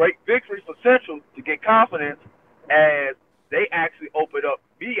 great victory for Central to get confidence as they actually open up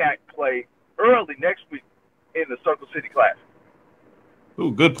BAC play early next week in the Circle City Classic.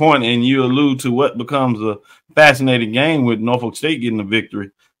 Ooh, good point. And you allude to what becomes a fascinating game with Norfolk State getting a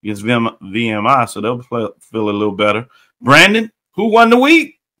victory against VMI, so they'll feel a little better. Brandon, who won the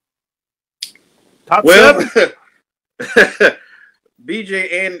week? Top 7?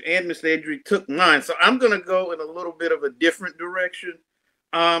 BJ and Mr. Edric took mine, so I'm going to go in a little bit of a different direction.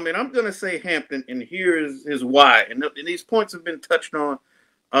 And I'm going to say Hampton, and here is why. And these points have been touched on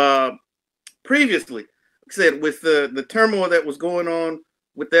previously. Like I said, with the turmoil that was going on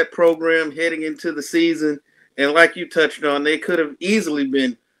with that program heading into the season, and like you touched on, they could have easily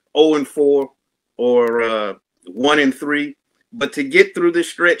been 0-4 or 1-3. But to get through this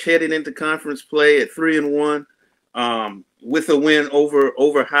stretch heading into conference play at 3-1, with a win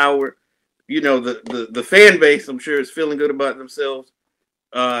over Howard, the fan base, I'm sure, is feeling good about themselves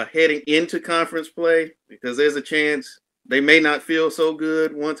heading into conference play, because there's a chance they may not feel so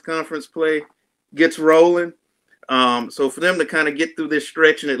good once conference play gets rolling. So for them to kind of get through this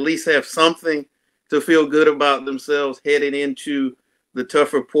stretch and at least have something to feel good about themselves heading into the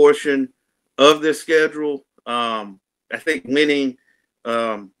tougher portion of their schedule, I think winning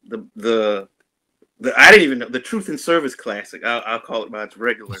the I didn't even know, the Truth in Service Classic, I'll call it by its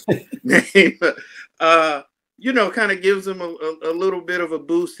regular name, kind of gives them a little bit of a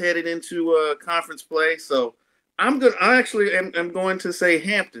boost headed into conference play. So I'm going to say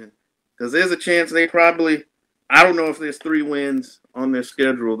Hampton, because there's a chance they probably, I don't know if there's 3 wins on their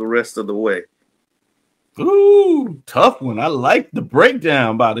schedule the rest of the way. Ooh, tough one. I like the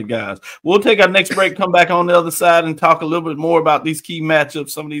breakdown by the guys. We'll take our next break, come back on the other side, and talk a little bit more about these key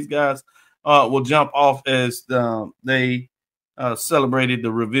matchups. Some of these guys will jump off as they celebrated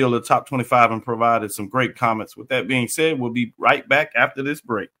the reveal of the top 25 and provided some great comments. With that being said, we'll be right back after this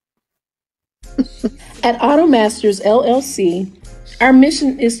break. At Automasters LLC, our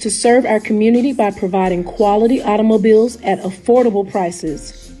mission is to serve our community by providing quality automobiles at affordable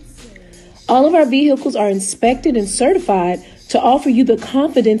prices. All of our vehicles are inspected and certified to offer you the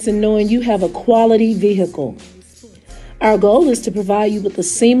confidence in knowing you have a quality vehicle. Our goal is to provide you with a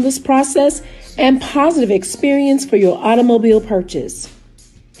seamless process and positive experience for your automobile purchase.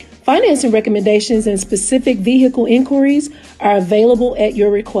 Financing recommendations and specific vehicle inquiries are available at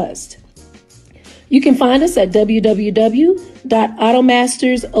your request. You can find us at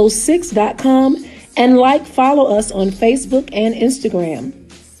www.automasters06.com and follow us on Facebook and Instagram.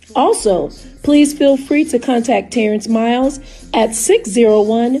 Also, please feel free to contact Terrence Miles at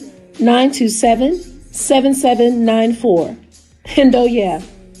 601-927-7794. And oh yeah,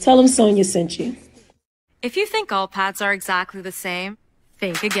 tell him Sonia sent you. If you think all pads are exactly the same,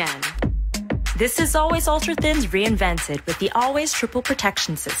 think again. This is Always Ultra Thins reinvented with the Always Triple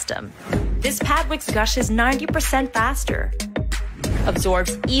Protection System. This pad wicks gushes 90% faster,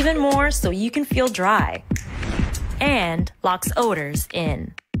 absorbs even more so you can feel dry, and locks odors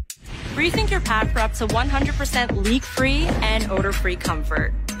in. Rethink your pad for up to 100% leak-free and odor-free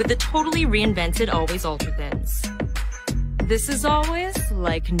comfort with the totally reinvented Always Ultra Thins. This is always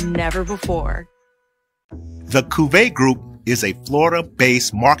like never before. The Cuvée Group is a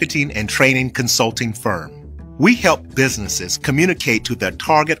Florida-based marketing and training consulting firm. We help businesses communicate to their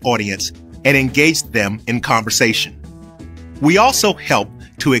target audience and engage them in conversation. We also help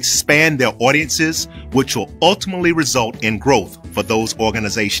to expand their audiences, which will ultimately result in growth for those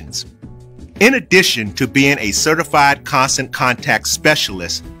organizations. In addition to being a certified constant contact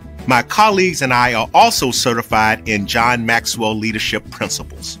specialist, my colleagues and I are also certified in John Maxwell Leadership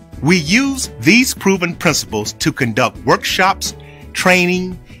Principles. We use these proven principles to conduct workshops,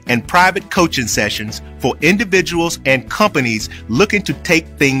 training, and private coaching sessions for individuals and companies looking to take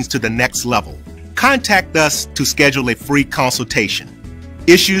things to the next level. Contact us to schedule a free consultation.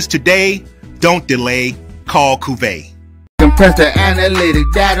 Issues today, don't delay, call Cuvée. Compress the analytic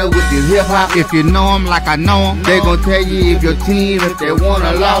data with your hip hop. If you know them like I know them, they gon' tell you if your team, if they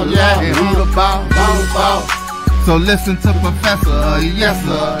wanna lose, and who the ball. So listen to Professor, yes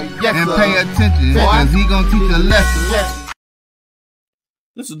sir, and pay attention, cause he gon' teach a lesson.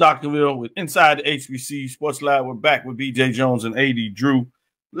 This is Dr. Will with Inside the HBCU Sports Lab. We're back with BJ Jones and AD Drew.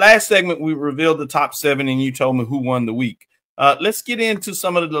 Last segment, we revealed the top 7, and you told me who won the week. Let's get into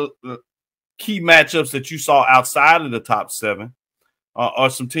some of the key matchups that you saw outside of the top 7, or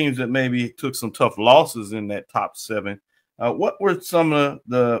some teams that maybe took some tough losses in that top 7. What were some of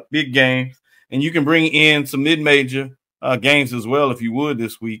the big games? And you can bring in some mid-major games as well, if you would,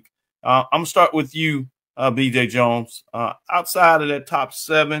 this week. I'm going to start with you, BJ Jones. Outside of that top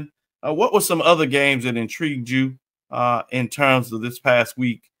 7, what were some other games that intrigued you in terms of this past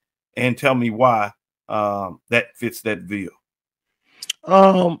week? And tell me why that fits that bill.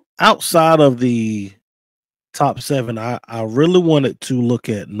 Outside of the top 7, I really wanted to look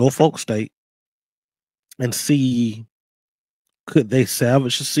at Norfolk State and see, could they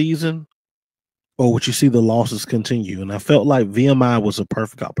salvage the season, or would you see the losses continue? And I felt like VMI was a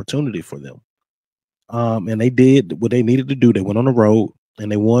perfect opportunity for them. And they did what they needed to do. They went on the road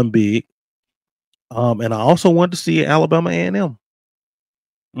and they won big. And I also wanted to see Alabama A&M.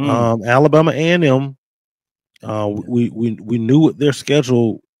 Alabama A&M, we knew what their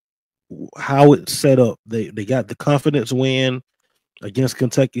schedule, how it's set up. They got the confidence win against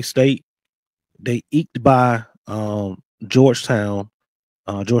Kentucky State. They eked by Georgetown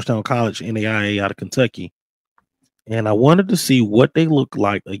College, NAIA out of Kentucky. And I wanted to see what they look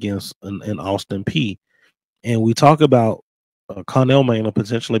like against an Austin Peay. And we talk about Connell Maynard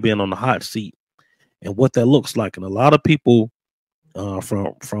potentially being on the hot seat and what that looks like. And a lot of people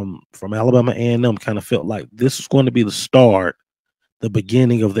from Alabama A&M kind of felt like this is going to be the start, the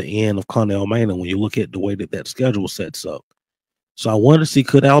beginning of the end of Connell Maynard when you look at the way that schedule sets up. So I wanted to see,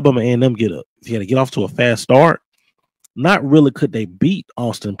 could Alabama A&M get off to a fast start? Not really could they beat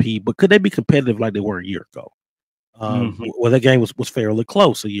Austin Peay, but could they be competitive like they were a year ago? Well, that game was fairly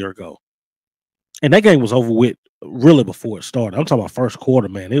close a year ago. And that game was over with really before it started. I'm talking about first quarter,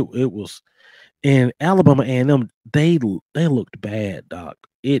 man. It was, and Alabama A&M, they looked bad, Doc.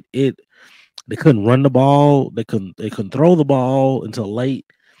 They couldn't run the ball. They couldn't throw the ball until late.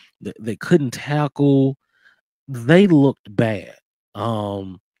 They couldn't tackle. They looked bad.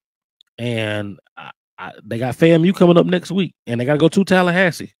 And they got FAMU coming up next week, and they got to go to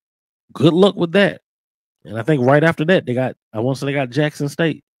Tallahassee. Good luck with that. And I think right after that, they got Jackson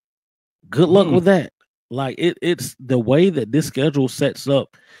State. Good luck with that. Like it's the way that this schedule sets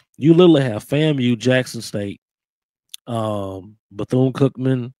up. You literally have FAMU, Jackson State,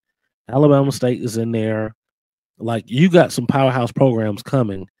 Bethune-Cookman, Alabama State is in there. Like, you got some powerhouse programs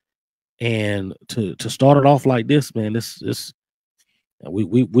coming, and to start it off like this, man,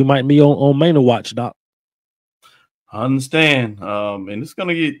 we might be on Maynard watch, Doc. I understand, and it's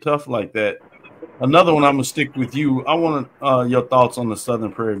gonna get tough like that. Another one I'm gonna stick with you. I want your thoughts on the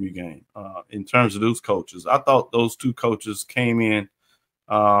Southern Prairie View game in terms of those coaches. I thought those two coaches came in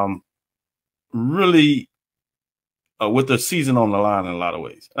really with their season on the line in a lot of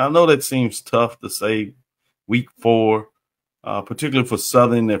ways. I know that seems tough to say week 4, particularly for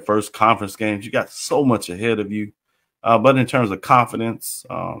Southern, their first conference games. You got so much ahead of you. But in terms of confidence,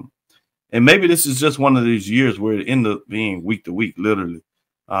 and maybe this is just one of these years where it ends up being week to week, literally.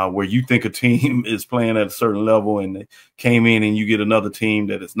 Where you think a team is playing at a certain level and they came in and you get another team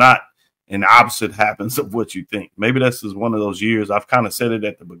that is not, and the opposite happens of what you think. Maybe this is one of those years. I've kind of said it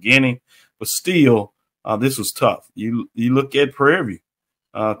at the beginning, but still, this was tough. You look at Prairie View,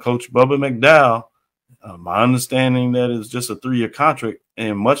 Coach Bubba McDowell, my understanding that it's just a 3-year contract,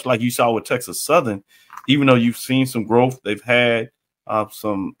 and much like you saw with Texas Southern, even though you've seen some growth, they've had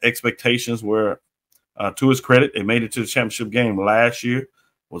some expectations where, to his credit, they made it to the championship game last year.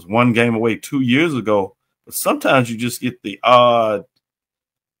 Was 1 game away 2 years ago. But sometimes you just get the odd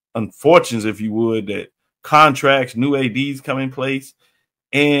unfortunates, if you would, that contracts, new ADs come in place,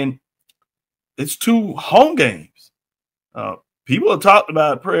 and it's 2 home games. People have talked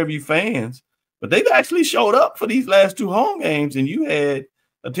about Prairie View fans, but they've actually showed up for these last 2 home games, and you had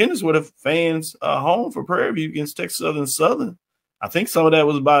attendance with the fans home for Prairie View against Texas Southern. I think some of that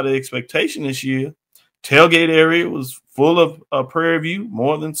was about the expectation this year. Tailgate area was full of Prairie View,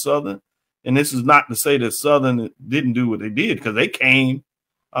 more than Southern. And this is not to say that Southern didn't do what they did, because they came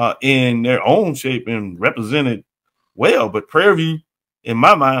in their own shape and represented well. But Prairie View, in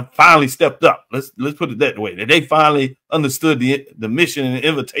my mind, finally stepped up. Let's put it that way. That they finally understood the mission and the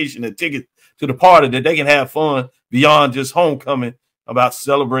invitation and ticket to the party, that they can have fun beyond just homecoming, about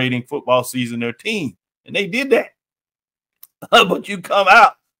celebrating football season, their team. And they did that. But you come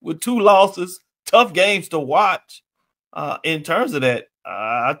out with 2 losses, tough games to watch. In terms of that,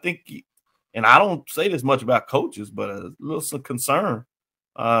 I think, and I don't say this much about coaches, but a little concern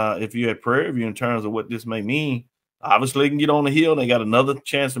if you're at Prairie View in terms of what this may mean. Obviously, they can get on the hill. They got another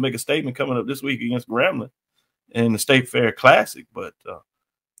chance to make a statement coming up this week against Grambling in the State Fair Classic. But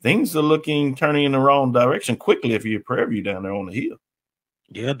things are turning in the wrong direction quickly if you're at Prairie View down there on the hill.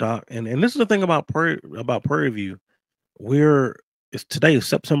 Yeah, Doc. And this is the thing about Prairie View. Today is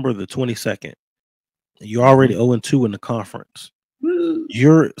September the 22nd. You're already 0-2 in the conference.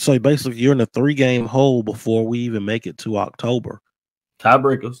 So basically you're in a 3-game hole before we even make it to October.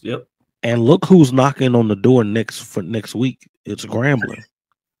 Tiebreakers, yep. And look who's knocking on the door next week. It's Grambling.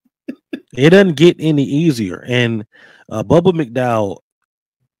 It doesn't get any easier. And Bubba McDowell,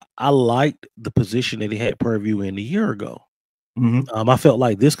 I liked the position that he had Prairie View in a year ago. I felt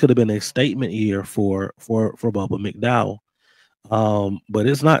like this could have been a statement year for Bubba McDowell. But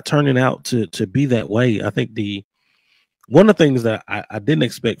it's not turning out to be that way. I think one of the things that I didn't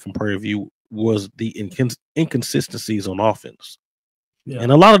expect from Prairie View was the inconsistencies on offense. Yeah.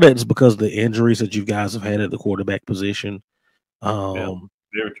 And a lot of that is because of the injuries that you guys have had at the quarterback position. Very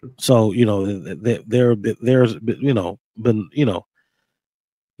true. So, there's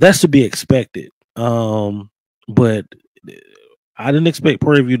that's to be expected. But I didn't expect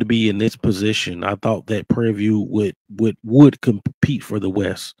Prairie View to be in this position. I thought that Prairie View would compete for the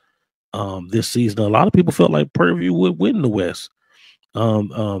West this season. A lot of people felt like Prairie View would win the West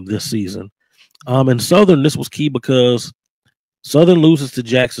this season. And Southern, this was key because Southern loses to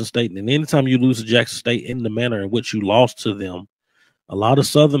Jackson State, and anytime you lose to Jackson State in the manner in which you lost to them, a lot of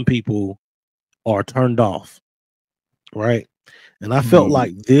Southern people are turned off, right? And I felt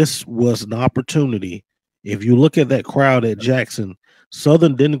like this was an opportunity. If you look at that crowd at Jackson,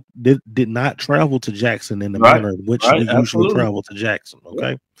 Southern did not travel to Jackson in the manner in which they usually travel to Jackson.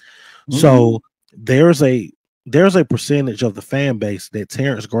 Okay, so there's a percentage of the fan base that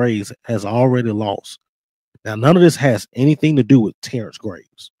Terrence Graves has already lost. Now, none of this has anything to do with Terrence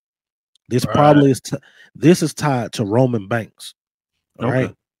Graves. This probably is. This is tied to Roman Banks. All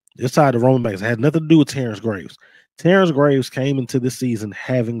right, it's tied to Roman Banks. It had nothing to do with Terrence Graves. Terrence Graves came into this season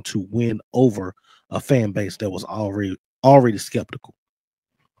having to win over a fan base that was already skeptical.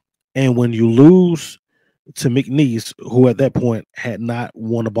 And when you lose to McNeese, who at that point had not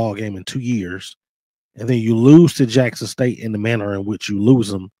won a ball game in 2 years, and then you lose to Jackson State in the manner in which you lose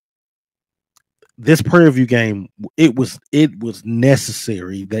them, this Prairie View game, it was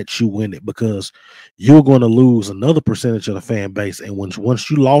necessary that you win it, because you're going to lose another percentage of the fan base, and once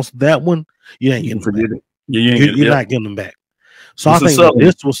you lost that one, you ain't getting them back. You're not getting them back. So this I think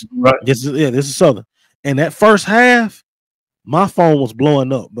this was this is Southern. And that first half, my phone was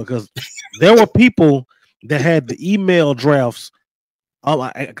blowing up because there were people that had the email drafts.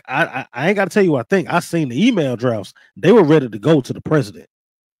 I ain't got to tell you what I think. I seen the email drafts. They were ready to go to the president.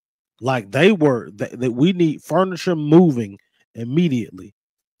 Like they were that we need furniture moving immediately.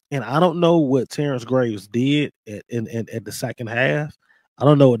 And I don't know what Terrence Graves did at the second half. I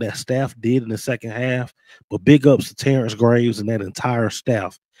don't know what that staff did in the second half, but big ups to Terrence Graves and that entire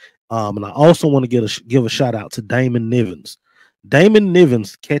staff. And I also want to give a shout out to Damon Nivens. Damon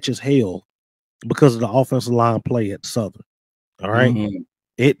Nivens catches hell because of the offensive line play at Southern. All right.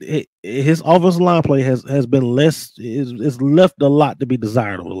 His offensive line play has been less, it's left a lot to be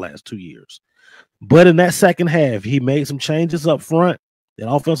desired over the last 2 years. But in that second half, he made some changes up front. That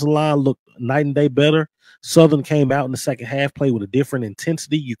offensive line looked night and day better. Southern came out in the second half, played with a different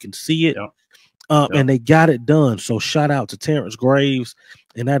intensity. You can see it. And they got it done. So shout out to Terrence Graves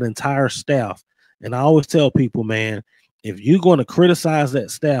and that entire staff. And I always tell people, man, if you're going to criticize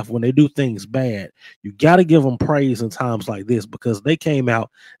that staff when they do things bad, you got to give them praise in times like this, because they came out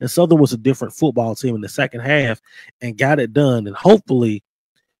and Southern was a different football team in the second half and got it done. And hopefully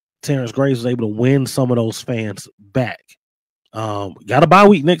Terrence Graves was able to win some of those fans back. Got a bye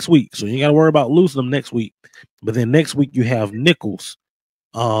week next week, so you got to worry about losing them next week. But then next week you have Nichols,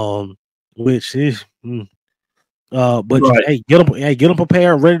 which is but right. Get them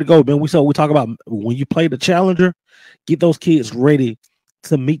prepared, ready to go, man. We talk about when you play the challenger, get those kids ready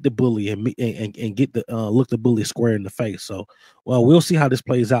to meet the bully and get the look the bully square in the face. So, well, we'll see how this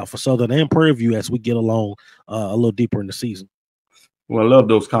plays out for Southern and Prairie View as we get along a little deeper in the season. Well, I love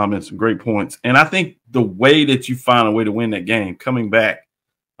those comments. Great points. And I think the way that you find a way to win that game, coming back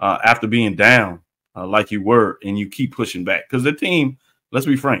after being down like you were, and you keep pushing back, because the team, let's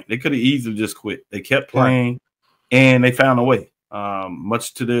be frank, they could have easily just quit. They kept playing, and they found a way,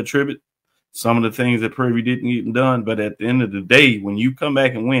 much to their tribute. Some of the things that Prairie View didn't get done, but at the end of the day, when you come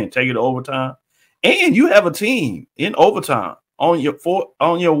back and win, take it to overtime, and you have a team in overtime on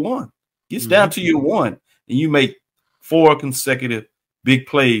your one, gets down to your one, and you make 4 consecutive big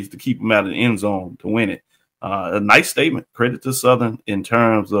plays to keep them out of the end zone to win it. A nice statement. Credit to Southern in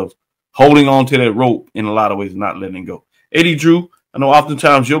terms of holding on to that rope in a lot of ways, not letting it go. Eddie Drew, I know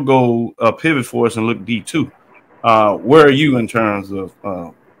oftentimes you'll go pivot for us and look D2. Where are you in terms of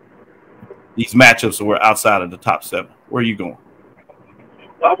these matchups that were outside of the top 7? Where are you going?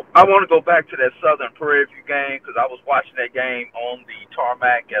 Well, I want to go back to that Southern Prairie View game, because I was watching that game on the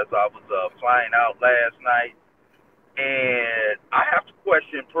tarmac as I was flying out last night. And I have to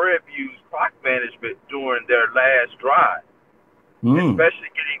question Prairie View's clock management during their last drive,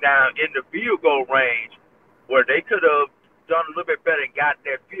 especially getting down in the field goal range, where they could have done a little bit better and got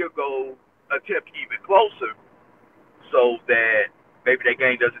that field goal attempt even closer, so that maybe that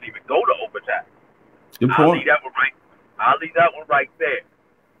game doesn't even go to overtime. Good point. I'll leave that one right there.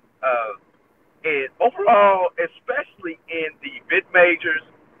 And overall, especially in the mid-majors,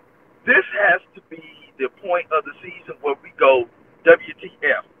 this has to be the point of the season where we go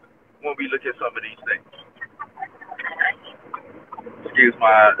WTF when we look at some of these things. Excuse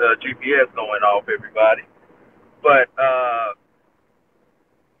my GPS going off, everybody. But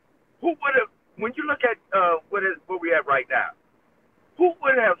who would have, when you look at where we at right now, who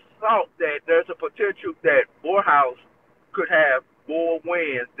would have thought that there's a potential that Morehouse could have more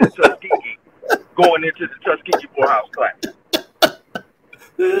wins than Tuskegee going into the Tuskegee-Morehouse class?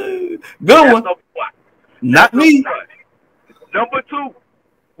 Good one. Not me. Number 2,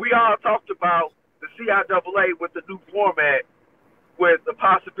 we all talked about the CIAA with the new format, with the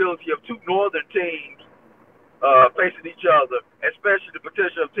possibility of 2 northern teams facing each other, especially the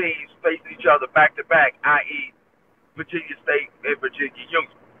potential of teams facing each other back-to-back, i.e. Virginia State and Virginia Union.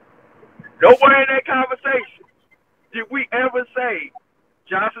 Nowhere in that conversation did we ever say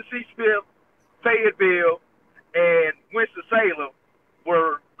Johnson C. Smith, Fayetteville, and Winston-Salem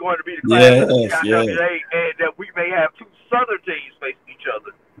were going to be the class of the CIAA, and that we may have 2 southern teams facing each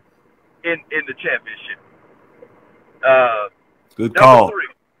other in the championship. Good call. Number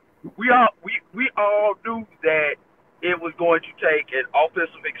 3, we all knew that it was going to take an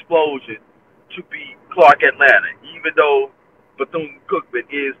offensive explosion to beat Clark Atlanta, even though Bethune-Cookman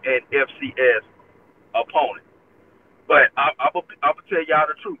is an FCS opponent. But I'm gonna tell y'all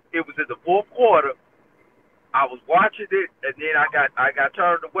the truth. It was in the 4th quarter. I was watching it, and then I got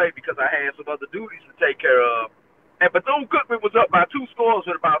turned away because I had some other duties to take care of. And Bethune-Cookman was up by 2 scores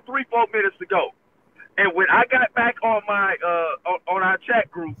with about 3-4 minutes to go. And when I got back on my on our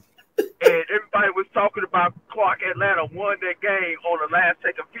chat group, and everybody was talking about Clark Atlanta won that game on the last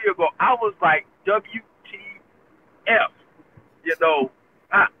take of field goal, I was like, WTF? You know,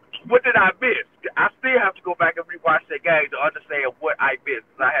 what did I miss? I still have to go back and rewatch that game to understand what I missed,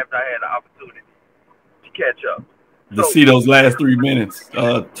 because I have not had the opportunity to catch up. To see those last 3 minutes,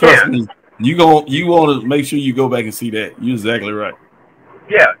 trust me, you want to make sure you go back and see that. You're exactly right.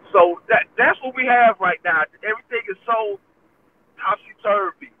 Yeah, so that's what we have right now. Everything is so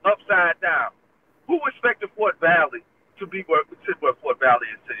topsy-turvy, upside down. Who expected Fort Valley to be where Fort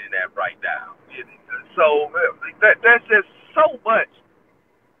Valley is sitting at right now? So that's just so much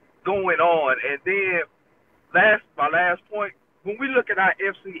going on. And then my last point, when we look at our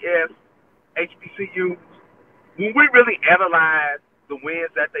FCS, HBCUs, when we really analyze the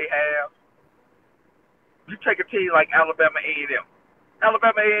wins that they have, you take a team like Alabama A&M.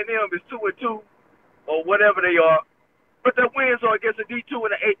 Alabama A&M is 2-2 or whatever they are, but their wins are against a D2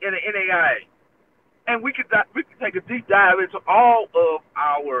 and an NAIA. And we could take a deep dive into all of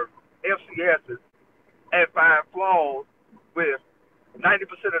our FCSs and find flaws with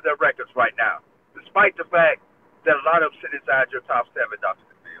 90% of their records right now, despite the fact that a lot of them sit inside your top 7, Dr.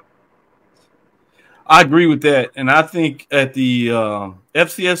 Cavil. I agree with that. And I think at the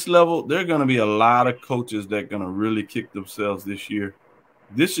FCS level, there are going to be a lot of coaches that are going to really kick themselves this year.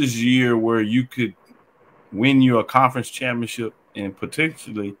 This is a year where you could win you a conference championship and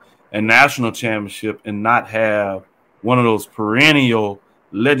potentially a national championship and not have one of those perennial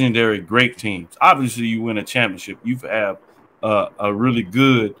legendary great teams. Obviously, you win a championship, you have a really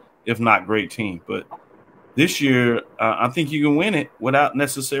good, if not great team. But this year, I think you can win it without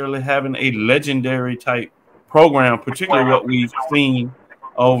necessarily having a legendary type program, particularly what we've seen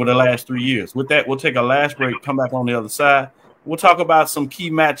over the last 3 years. With that, we'll take a last break, come back on the other side. We'll talk about some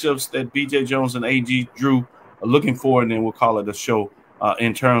key matchups that BJ Jones and AG Drew are looking for, and then we'll call it a show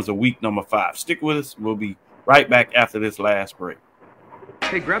in terms of week number 5. Stick with us. We'll be right back after this last break.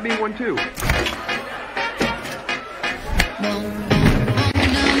 Hey, grab me one too.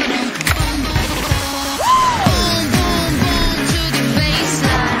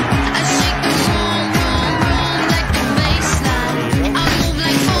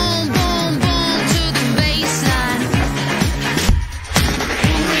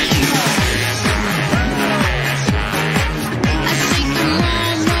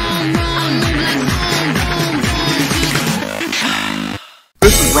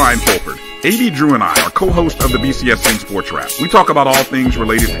 Brian Fulford. AD Drew and I are co-hosts of the BCSN SportsWrap. We talk about all things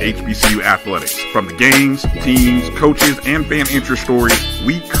related to HBCU athletics. From the games, teams, coaches, and fan interest stories,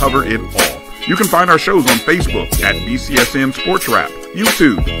 we cover it all. You can find our shows on Facebook at BCSN SportsWrap,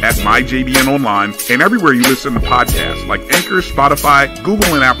 YouTube at MyJBN Online, and everywhere you listen to podcasts like Anchor, Spotify,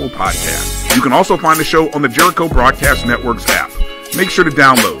 Google, and Apple Podcasts. You can also find the show on the Jericho Broadcast Network's app. Make sure to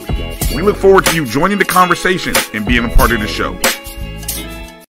download. We look forward to you joining the conversation and being a part of the show.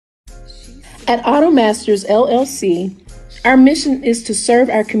 At AutoMasters LLC, our mission is to serve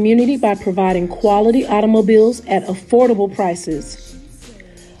our community by providing quality automobiles at affordable prices.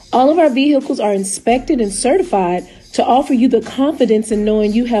 All of our vehicles are inspected and certified to offer you the confidence in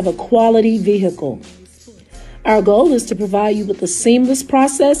knowing you have a quality vehicle. Our goal is to provide you with a seamless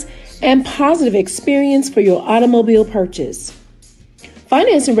process and positive experience for your automobile purchase.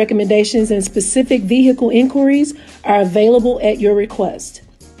 Financing recommendations and specific vehicle inquiries are available at your request.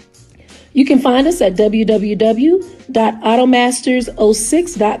 You can find us at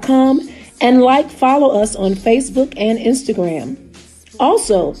www.automasters06.com and follow us on Facebook and Instagram.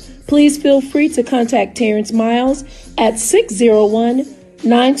 Also, please feel free to contact Terrence Miles at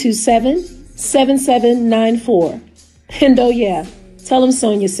 601-927-7794. And oh yeah, tell him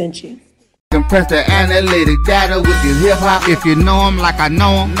Sonia sent you. Compress the analytic data with your hip-hop. If you know them like I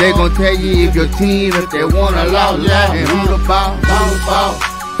know them, they gon' tell you if your team, if they want a law, and who the ball.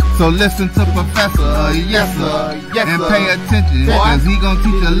 So listen to Professor, yes sir, and pay attention, cause he gonna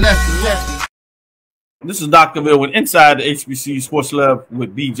teach a lesson. This is Dr. Cavil with Inside the HBCU Sports Lab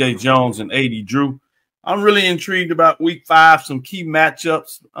with BJ Jones and AD Drew. I'm really intrigued about week 5, some key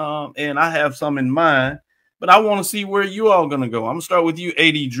matchups, and I have some in mind, but I want to see where you all going to go. I'm going to start with you,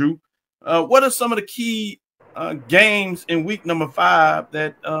 AD Drew. What are some of the key games in week number 5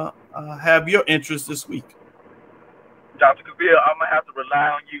 that have your interest this week? Dr. Cavil, I'm going to have to rely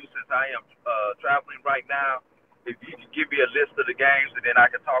on you since I am traveling right now. If you can give me a list of the games, and then I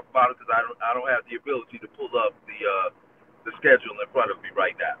can talk about it, because I don't have the ability to pull up the schedule in front of me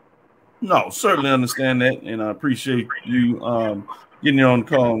right now. No, certainly understand that, and I appreciate you getting on the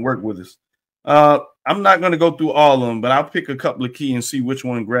call and work with us. I'm not going to go through all of them, but I'll pick a couple of key and see which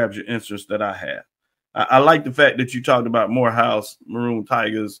one grabs your interest that I have. I like the fact that you talked about Morehouse, Maroon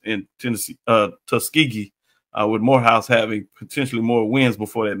Tigers, and Tennessee, Tuskegee, with Morehouse having potentially more wins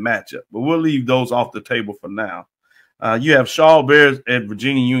before that matchup. But we'll leave those off the table for now. You have Shaw Bears at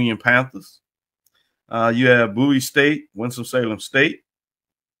Virginia Union Panthers. You have Bowie State, Winston-Salem State.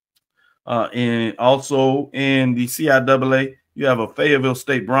 And also in the CIAA, you have a Fayetteville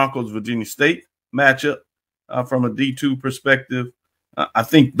State Broncos, Virginia State matchup from a D2 perspective. I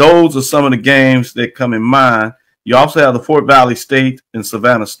think those are some of the games that come in mind. You also have the Fort Valley State and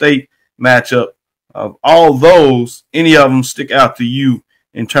Savannah State matchup. Of all those, any of them stick out to you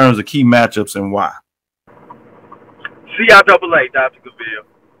in terms of key matchups and why? CIAA, Dr. Cavil.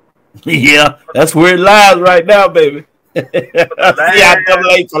 Yeah, that's where it lies right now, baby.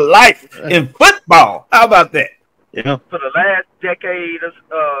 CIAA for life in football. How about that? Yeah. For the last decade or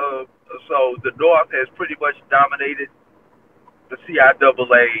so, the North has pretty much dominated the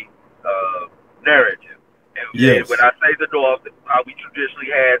CIAA narrative. And yes. When I say the North, we traditionally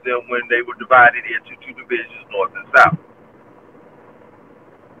had them when they were divided into two divisions, North and South.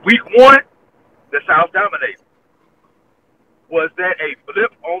 Week 1, the South dominated. Was that a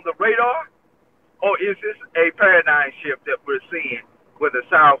blip on the radar, or is this a paradigm shift that we're seeing where the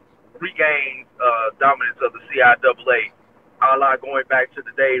South regains dominance of the CIAA, a la going back to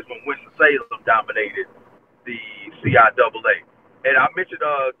the days when Winston-Salem dominated the CIAA? And I mentioned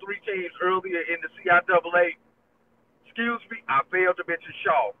 3 teams earlier in the CIAA. Excuse me, I failed to mention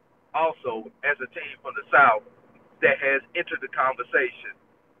Shaw also as a team from the South that has entered the conversation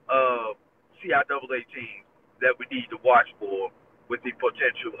of CIAA teams that we need to watch for with the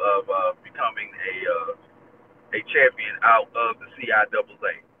potential of becoming a champion out of the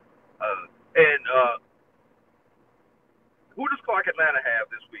CIAA. And who does Clark Atlanta have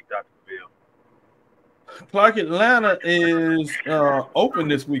this week, Dr. Cavil? Clark Atlanta is open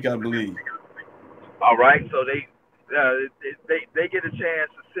this week, I believe. All right, so they get a chance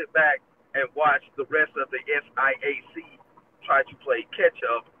to sit back and watch the rest of the SIAC try to play catch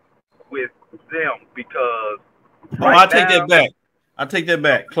up with them because. I take that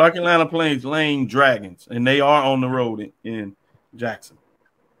back. Clark Atlanta plays Lane Dragons, and they are on the road in Jackson.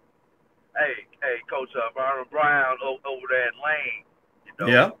 Hey, Coach Byron Brown over there in Lane. You know,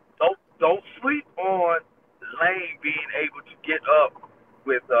 yeah. Don't sleep on Lane being able to get up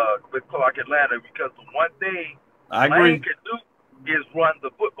with Clark Atlanta because the one thing Lane can do is run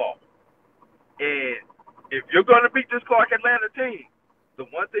the football. And if you're going to beat this Clark Atlanta team, the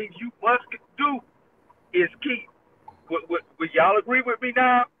one thing you must do is keep. Would y'all agree with me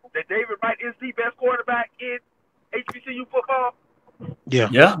now that David Wright is the best quarterback in HBCU football? Yeah.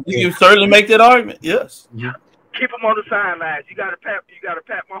 Yeah, you can certainly make that argument. Yes. Yeah. Keep him on the sidelines. You got to pat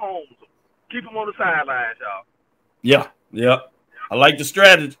Mahomes. Keep him on the sidelines, y'all. Yeah. I like the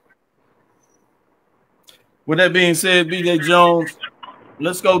strategy. With that being said, BJ Jones,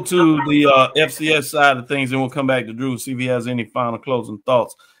 let's go to the FCS side of things, and we'll come back to Drew and see if he has any final closing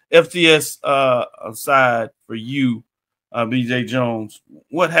thoughts. FCS side for you, BJ Jones,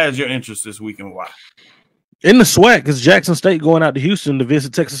 what has your interest this week and why? In the SWAC, is Jackson State going out to Houston to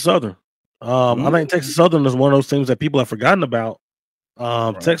visit Texas Southern. I think Texas Southern is one of those things that people have forgotten about.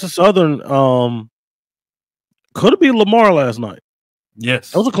 Right. Texas Southern could have beat Lamar last night.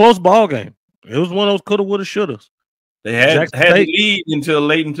 Yes. It was a close ball game. It was one of those coulda, woulda, shouldas. They had the lead until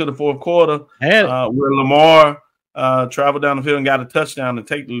late into the fourth quarter, where Lamar traveled down the field and got a touchdown to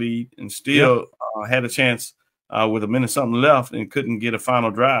take the lead and still had a chance with a minute something left and couldn't get a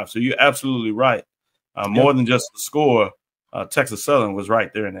final drive. So you're absolutely right. More than just the score, Texas Southern was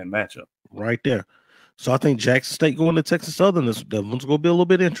right there in that matchup. Right there. So I think Jackson State going to Texas Southern, that one's going to be a little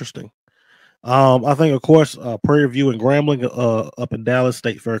bit interesting. I think, of course, Prairie View and Grambling up in Dallas,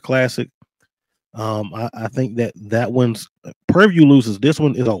 State Fair Classic. I think that one's Prairie View loses. This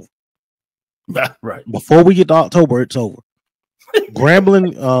one is over. Right. Before we get to October, it's over.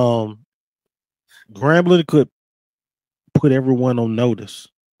 Grambling could put everyone on notice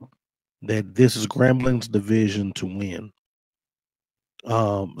that this is Grambling's division to win.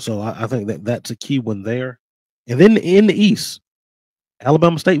 So I think that's a key one there. And then in the East,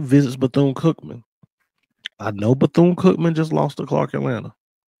 Alabama State visits Bethune-Cookman. I know Bethune-Cookman just lost to Clark Atlanta.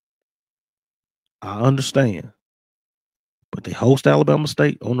 I understand. But they host Alabama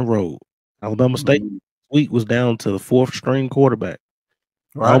State on the road. Alabama State week was down to the 4th string quarterback.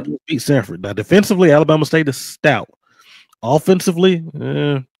 Right. Beat Sanford. Now, defensively, Alabama State is stout. Offensively,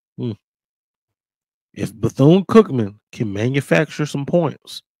 if Bethune-Cookman can manufacture some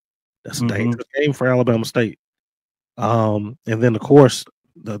points, that's a dangerous game for Alabama State. And then, of course,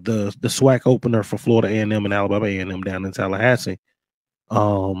 the SWAC opener for Florida A&M and Alabama A&M down in Tallahassee.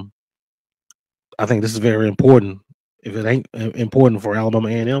 I think this is very important. If it ain't important for Alabama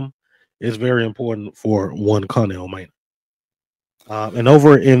A&M, it's very important for one Connell Maynard. And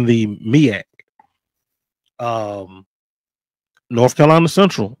over in the MEAC, North Carolina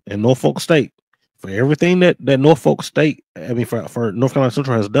Central and Norfolk State, for everything that Norfolk State, for North Carolina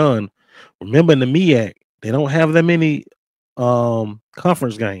Central has done, remember in the MEAC, they don't have that many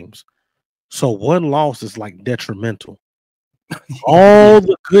conference games. So one loss is like detrimental. all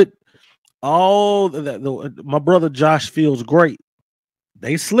the good, my brother Josh feels great.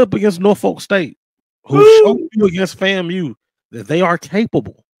 They slip against Norfolk State, who showed you against FAMU that they are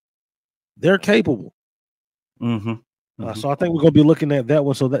capable. They're capable. So I think we're going to be looking at that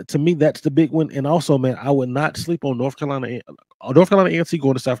one. So that, to me, that's the big one. And also, man, I would not sleep on North Carolina A&T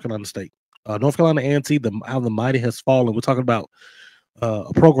going to South Carolina State. North Carolina A&T, how the mighty has fallen. We're talking about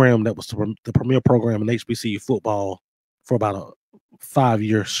a program that was the premier program in HBCU football for about a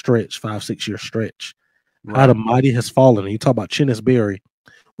 5-year stretch, 5-6-year stretch. Right. How the mighty has fallen. And you talk about Chennis Berry,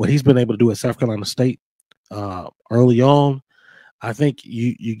 what he's been able to do at South Carolina State early on. I think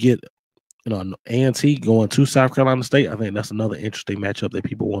you get A&T going to South Carolina State. I think that's another interesting matchup that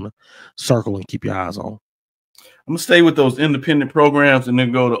people want to circle and keep your eyes on. I'm going to stay with those independent programs and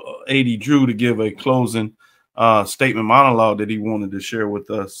then go to A.D. Drew to give a closing statement monologue that he wanted to share with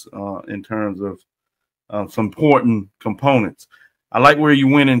us in terms of some important components. I like where you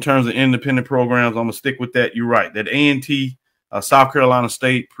went in terms of independent programs. I'm going to stick with that. You're right. That A&T, South Carolina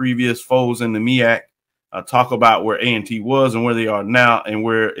State, previous foes in the MEAC, talk about where A&T was and where they are now and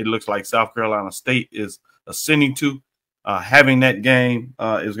where it looks like South Carolina State is ascending to. Having that game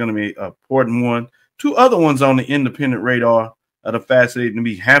is going to be an important one. Two other ones on the independent radar that are fascinating to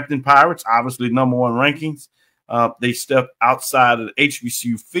me. Hampton Pirates, obviously #1 rankings. They stepped outside of the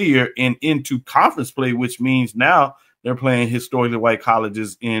HBCU sphere and into conference play, which means now they're playing historically white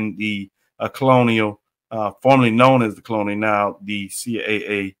colleges in the Colonial, formerly known as the Colonial, now the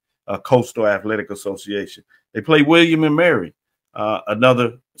CAA Coastal Athletic Association. They play William and Mary,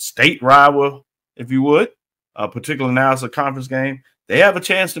 another state rival, if you would, particularly now it's a conference game. They have a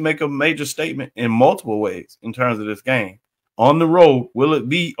chance to make a major statement in multiple ways in terms of this game. On the road, will it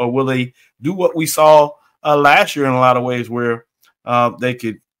be, or will they do what we saw last year in a lot of ways, where they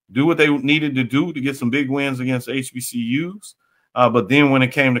could do what they needed to do to get some big wins against HBCUs, but then when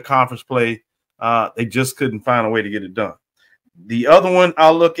it came to conference play, they just couldn't find a way to get it done. The other one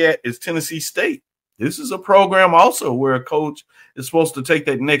I'll look at is Tennessee State. This is a program also where a coach is supposed to take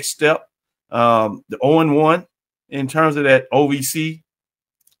that next step. The 0-1 in terms of that OVC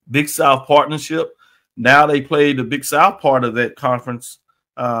Big South partnership. Now they play the Big South part of that conference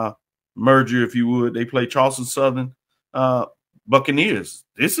merger, if you would. They play Charleston Southern Buccaneers.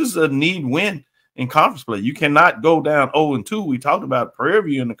 This is a need win in conference play. You cannot go down 0-2. We talked about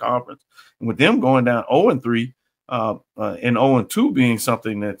Prairie View in the conference, and with them going down 0-3 and 0-2 being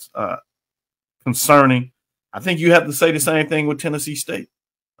something that's concerning. I think you have to say the same thing with Tennessee State.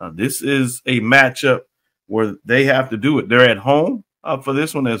 This is a matchup where they have to do it. They're at home for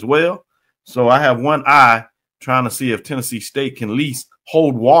this one as well. So I have one eye trying to see if Tennessee State can at least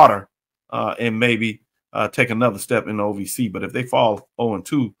hold water and maybe take another step in the OVC. But if they fall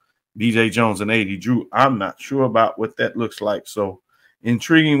 0-2, BJ Jones and A.D. Drew, I'm not sure about what that looks like. So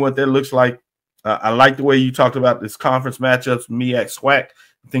intriguing what that looks like. I like the way you talked about this conference matchups, MEAC, SWAC.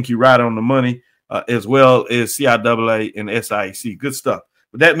 I think you're right on the money, as well as CIAA and SIAC. Good stuff.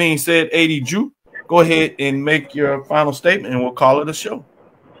 With that being said, A.D. Drew, go ahead and make your final statement, and we'll call it a show.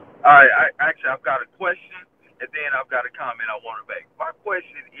 All right. I've got a question, and then I've got a comment I want to make. My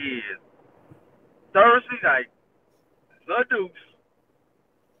question is, Thursday night, the Dukes,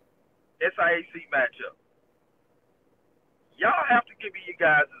 SIAC matchup. Y'all have to give me your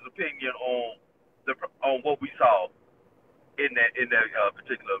guys' opinion on what we saw in that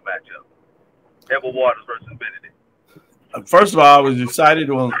particular matchup. Edward Waters versus Benedict. First of all, I was excited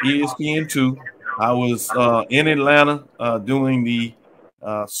on ESPN2. I was in Atlanta doing the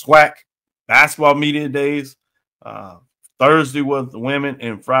SWAC basketball media days. Thursday was the women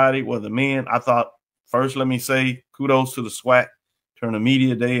and Friday was the men. I thought, first, let me say kudos to the SWAC during the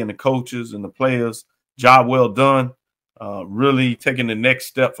media day and the coaches and the players. Job well done. Really taking the next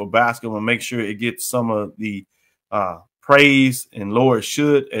step for basketball and make sure it gets some of the praise and lower it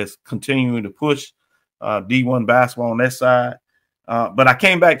should as continuing to push D1 basketball on that side. But I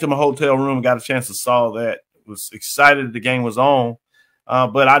came back to my hotel room and got a chance to saw that. Was excited that the game was on.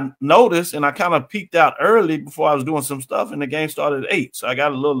 But I noticed, and I kind of peeked out early before I was doing some stuff, and the game started at 8. So I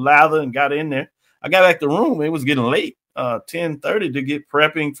got a little lather and got in there. I got back to the room. It was getting late, 10:30 to get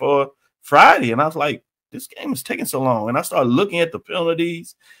prepping for Friday. And I was like, this game is taking so long. And I started looking at the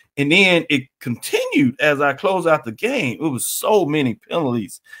penalties. And then it continued as I closed out the game. It was so many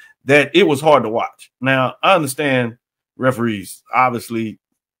penalties that it was hard to watch. Now, I understand referees, obviously,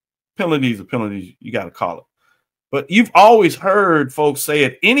 penalties are penalties. You got to call it. But you've always heard folks say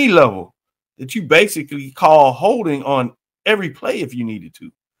at any level that you basically call holding on every play if you needed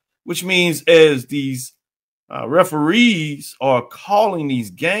to, which means as these referees are calling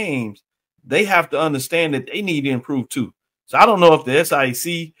these games, they have to understand that they need to improve too. So I don't know if the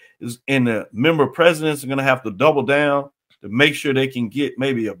SIC is and the member presidents are going to have to double down to make sure they can get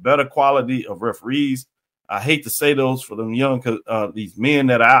maybe a better quality of referees. I hate to say those for them young, these men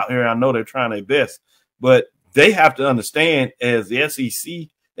that are out here. I know they're trying their best, but they have to understand as the SIEC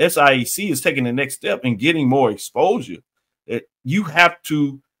is taking the next step and getting more exposure, that you have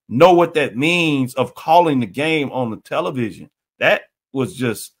to know what that means of calling the game on the television. That was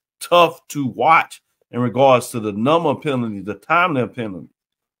just tough to watch in regards to the number of penalties, the time of penalties.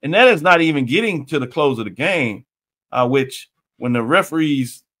 And that is not even getting to the close of the game, which when the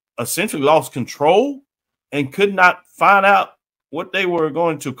referees essentially lost control and could not find out what they were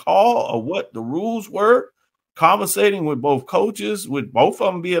going to call or what the rules were, conversating with both coaches, with both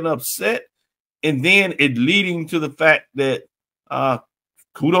of them being upset, and then it leading to the fact that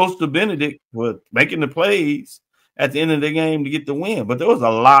kudos to Benedict for making the plays at the end of the game to get the win. But there was a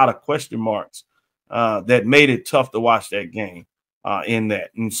lot of question marks that made it tough to watch that game in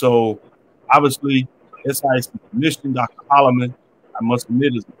that. And so, obviously, SIC Commissioner, Dr. Holloman, I must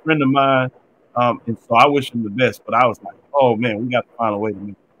admit, is a friend of mine. And so I wish him the best. But I was like, oh, man, we got to find a way to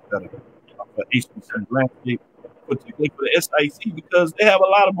make it better for HBCU landscape, particularly for the SIC, because they have a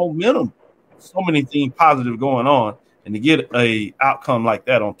lot of momentum. So many things positive going on. And to get a outcome like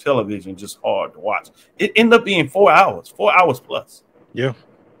that on television, just hard to watch. It ended up being 4 hours plus. Yeah.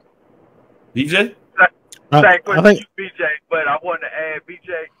 BJ? Same question to BJ, but I wanted to add,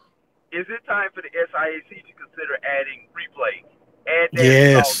 BJ, is it time for the SIAC to consider adding replay? And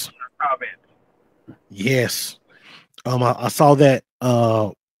yes. Comments. Yes. I saw that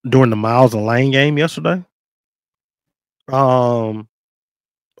during the Miles and Lane game yesterday. There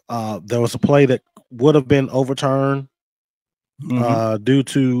was a play that would have been overturned due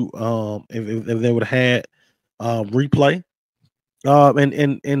to if they would have had replay.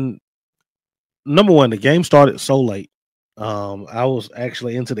 And number one, the game started so late. I was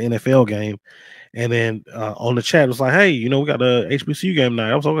actually into the NFL game, and then on the chat it was like, "Hey, we got a HBCU game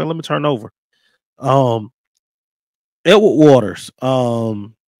night." I was okay. Let me turn over. Edward Waters.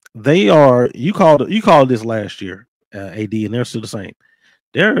 They are. You called this last year, AD, and they're still the same.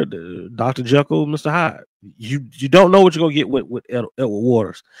 They're Dr. Jekyll, Mr. Hyde. You don't know what you're gonna get with Edward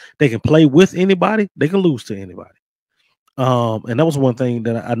Waters. They can play with anybody. They can lose to anybody. And that was one thing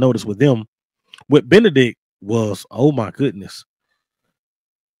that I noticed with them. With Benedict was, oh my goodness,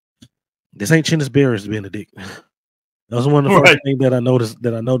 this ain't Chinnis Berry's Benedict. That was one of the first things that I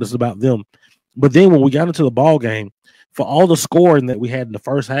noticed about them. But then when we got into the ball game, for all the scoring that we had in the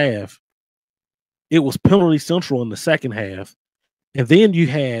first half, it was penalty central in the second half. And then you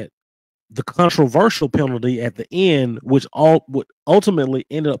had the controversial penalty at the end, which ultimately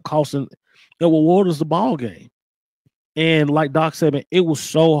ended up costing Edward Waters the ball game. And like Doc said, man, it was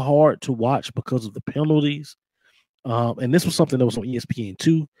so hard to watch because of the penalties. And this was something that was on ESPN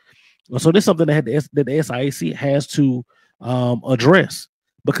too. So this is something that the SIAC has to address,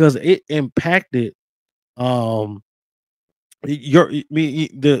 because it impacted the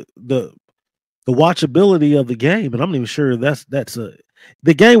watchability of the game. And I'm not even sure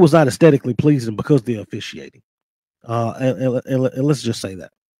the game was not aesthetically pleasing because of the officiating. And let's just say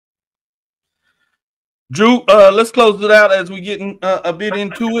that. Drew, let's close it out as we getting a bit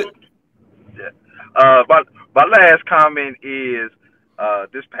into it. Yeah. My last comment is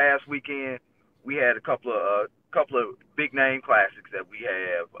this past weekend we had a couple of big name classics that we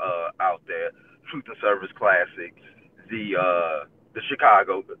have out there. Truth and Service Classic, the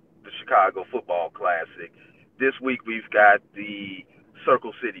Chicago Football Classic. This week we've got the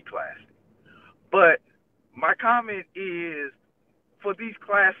Circle City Classic. But my comment is, for these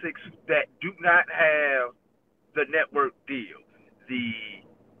classics that do not have the network deal, the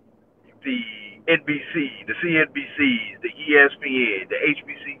NBC, the CNBCs, the ESPN, the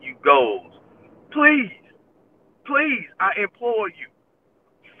HBCU Goals, please, I implore you,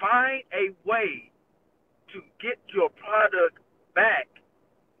 find a way to get your product back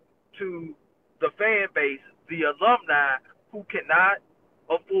to the fan base, the alumni who cannot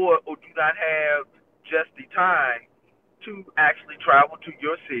afford or do not have just the time to actually travel to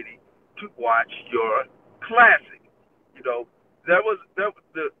your city to watch your classic. The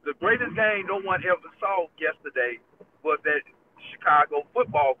greatest game no one ever saw yesterday was that Chicago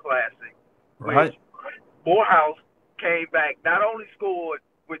Football Classic, which Morehouse came back, not only scored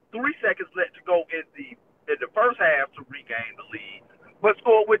with 3 seconds left to go in the first half to regain the lead, but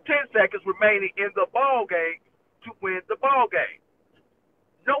scored with 10 seconds remaining in the ball game to win the ball game.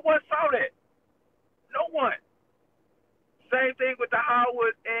 No one saw that. No one. Same thing with the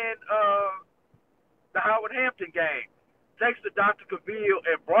Howard and the Howard Hampton game. Thanks to Dr. Cavil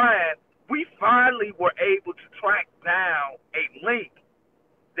and Brian, we finally were able to track down a link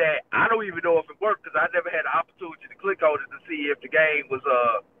that I don't even know if it worked because I never had the opportunity to click on it to see if the game was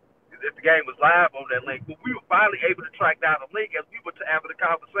live on that link. But we were finally able to track down a link as we were having a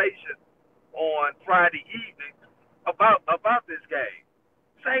conversation on Friday evening about this game.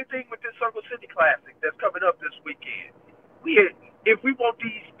 Same thing with this Circle City Classic that's coming up this weekend. If we want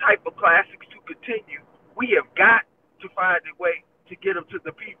these type of classics to continue, we have got to find a way to get them to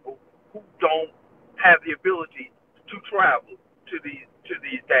the people who don't have the ability to travel to these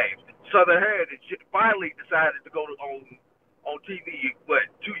games. Southern Heritage finally decided to go on TV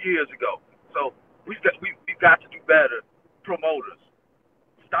 2 years ago. So we've got to do better. Promoters,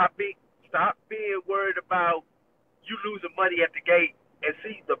 stop being worried about you losing money at the gate and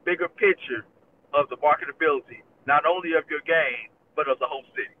see the bigger picture of the marketability, not only of your game, but of the whole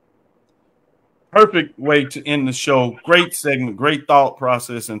city. Perfect way to end the show. Great segment, great thought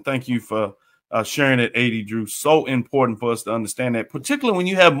process, and thank you for sharing it, 80 Drew. So important for us to understand that, particularly when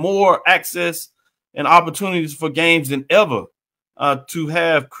you have more access and opportunities for games than ever, to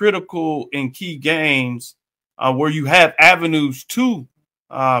have critical and key games where you have avenues to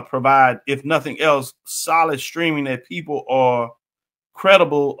provide, if nothing else, solid streaming that people are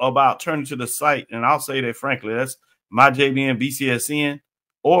credible about turning to the site. And I'll say that frankly, that's MyJBN, BCSN,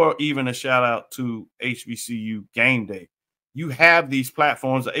 or even a shout out to HBCU Gameday. You have these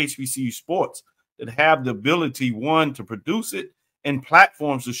platforms of HBCU Sports that have the ability, one, to produce it, and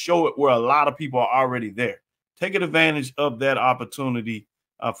platforms to show it where a lot of people are already there. Take advantage of that opportunity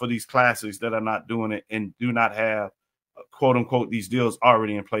for these classics that are not doing it and do not have, quote unquote, these deals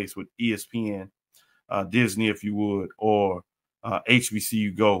already in place with ESPN, Disney, if you would, or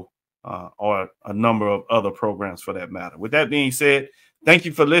HBCU Go, or a number of other programs for that matter. With that being said, thank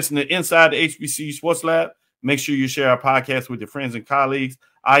you for listening to Inside the HBCU Sports Lab. Make sure you share our podcast with your friends and colleagues.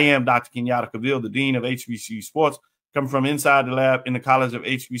 I am Dr. Kenyatta Cavil, the Dean of HBCU Sports, coming from inside the lab in the College of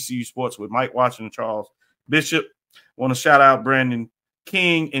HBCU Sports with Mike Washington and Charles Bishop. Want to shout out Brandon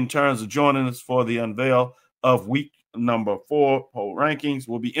King in terms of joining us for the unveil of week number 4 poll rankings.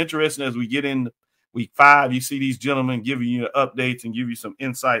 Will be interesting as we get in week 5. You see these gentlemen giving you updates and give you some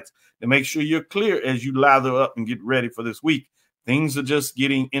insights to make sure you're clear as you lather up and get ready for this week. Things are just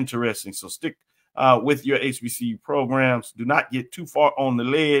getting interesting. So stick with your HBCU programs. Do not get too far on the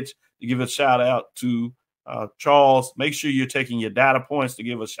ledge. To give a shout out to Charles. Make sure you're taking your data points to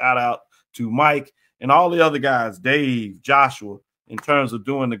give a shout out to Mike and all the other guys, Dave, Joshua, in terms of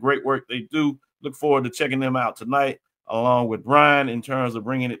doing the great work they do. Look forward to checking them out tonight, along with Brian, in terms of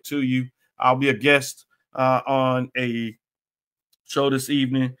bringing it to you. I'll be a guest on a show this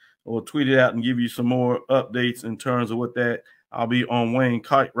evening. We'll tweet it out and give you some more updates in terms of what that. I'll be on Wayne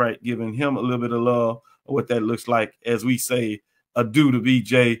Cartwright, giving him a little bit of love of what that looks like as we say adieu to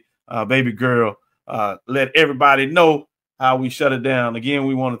BJ, baby girl. Let everybody know how we shut it down. Again,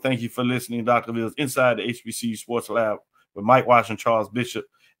 we want to thank you for listening. Dr. Bill's Inside the HBCU Sports Lab with Mike Washington, Charles Bishop,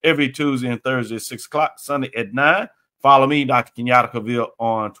 every Tuesday and Thursday at 6 o'clock, Sunday at 9. Follow me, Dr. Kenyatta Cavil,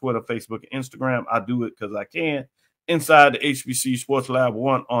 on Twitter, Facebook, and Instagram. I do it because I can. Inside the HBCU Sports Lab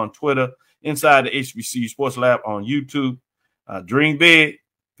 1 on Twitter. Inside the HBCU Sports Lab on YouTube. Dream big.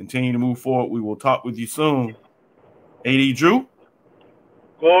 Continue to move forward. We will talk with you soon. AD Drew.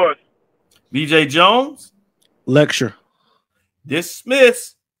 Of course. BJ Jones. Lecture.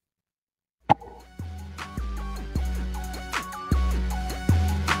 Dismiss.